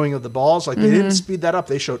throwing of the balls. Like, they didn't speed that up.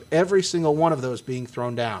 They showed every single one of those being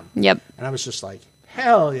thrown down. Yep. And I was just like,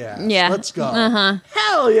 hell yes, Yeah. let's go.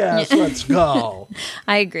 Hell yes, let's go.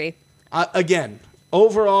 I agree. Again,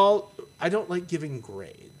 overall, I don't like giving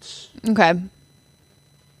grades. Okay.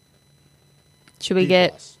 Should we B get...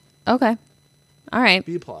 plus. Okay. All right.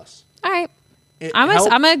 B plus. All right. It I'm helped-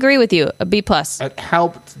 going to agree with you. A B+. It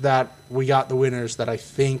helped that we got the winners that I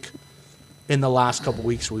think in the last couple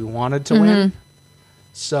weeks we wanted to win.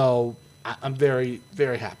 So I'm very,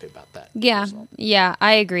 very happy about that. Yeah. result. Yeah,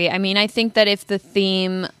 I agree. I mean, I think that if the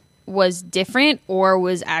theme was different or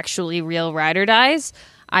was actually real ride or dies,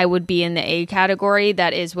 I would be in the A category.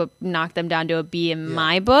 That is what knocked them down to a B in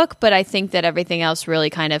my book. But I think that everything else really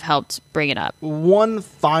kind of helped bring it up. One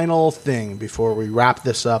final thing before we wrap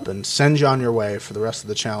this up and send you on your way for the rest of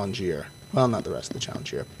the challenge year. Well, not the rest of the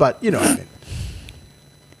challenge year, but you know what I mean.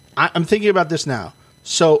 I'm thinking about this now.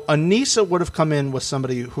 So Anissa would have come in with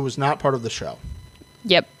somebody who was not part of the show.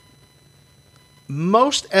 Yep.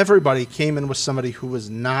 Most everybody came in with somebody who was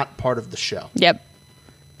not part of the show, Yep.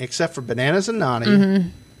 except for Bananas and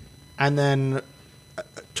Nani, and then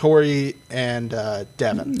Tori and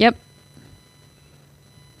Devin. Yep.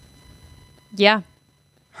 Yeah.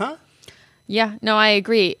 Huh? Yeah. No, I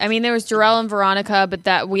agree. I mean, there was Jarrell and Veronica, but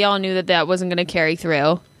that we all knew that that wasn't going to carry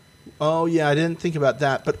through. Oh yeah, I didn't think about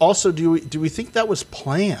that. But also, do we think that was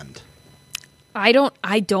planned? I don't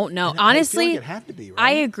know. I feel Honestly, like it had to be, right?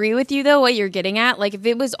 I agree with you, though, what you're getting at. Like, if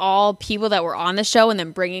it was all people that were on the show and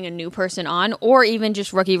then bringing a new person on, or even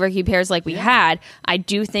just rookie pairs like we had, I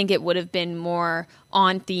do think it would have been more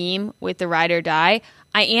on theme with the ride or die.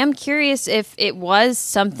 I am curious if it was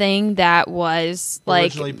something that was like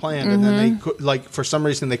originally planned, and then they could, like, for some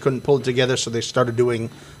reason they couldn't pull it together, so they started doing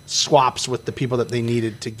swaps with the people that they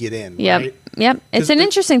needed to get in. Yep. Right? Yep. It's 'Cause an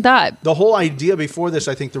interesting thought. The whole idea before this,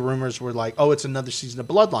 I think the rumors were like, oh, it's another season of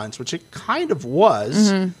Bloodlines, which it kind of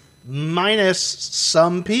was, minus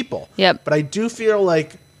some people. Yep. But I do feel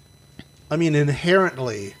like, I mean,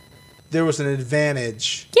 inherently, there was an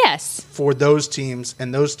advantage Yes. for those teams,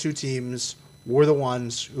 and those 2 teams were the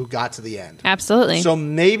ones who got to the end. Absolutely. So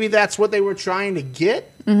maybe that's what they were trying to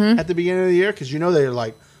get at the beginning of the year, because you know they're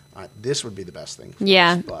like, this would be the best thing for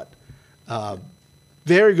Yeah. us. But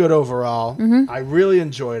very good overall. I really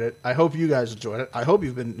enjoyed it. I hope you guys enjoyed it. I hope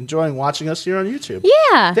you've been enjoying watching us here on YouTube.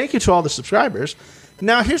 Yeah. Thank you to all the subscribers.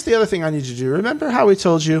 Now, here's the other thing I need you to do. Remember how we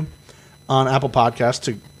told you on Apple Podcasts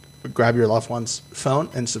to grab your loved one's phone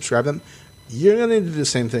and subscribe them? You're going to need to do the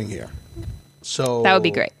same thing here. So That would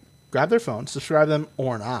be great. Grab their phone, subscribe them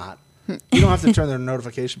or not. You don't have to turn their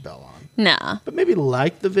notification bell on. Nah. But maybe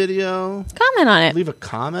like the video, Comment on it. leave a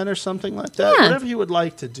comment or something like that. Yeah. Whatever you would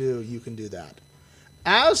like to do, you can do that.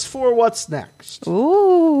 As for what's next,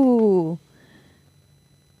 Ooh.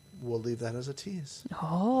 we'll leave that as a tease.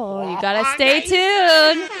 Oh, you gotta stay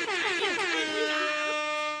tuned.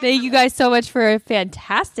 Thank you guys so much for a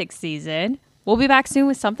fantastic season. We'll be back soon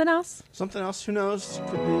with something else. Something else, who knows?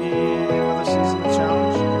 Could be another season of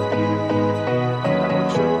challenge.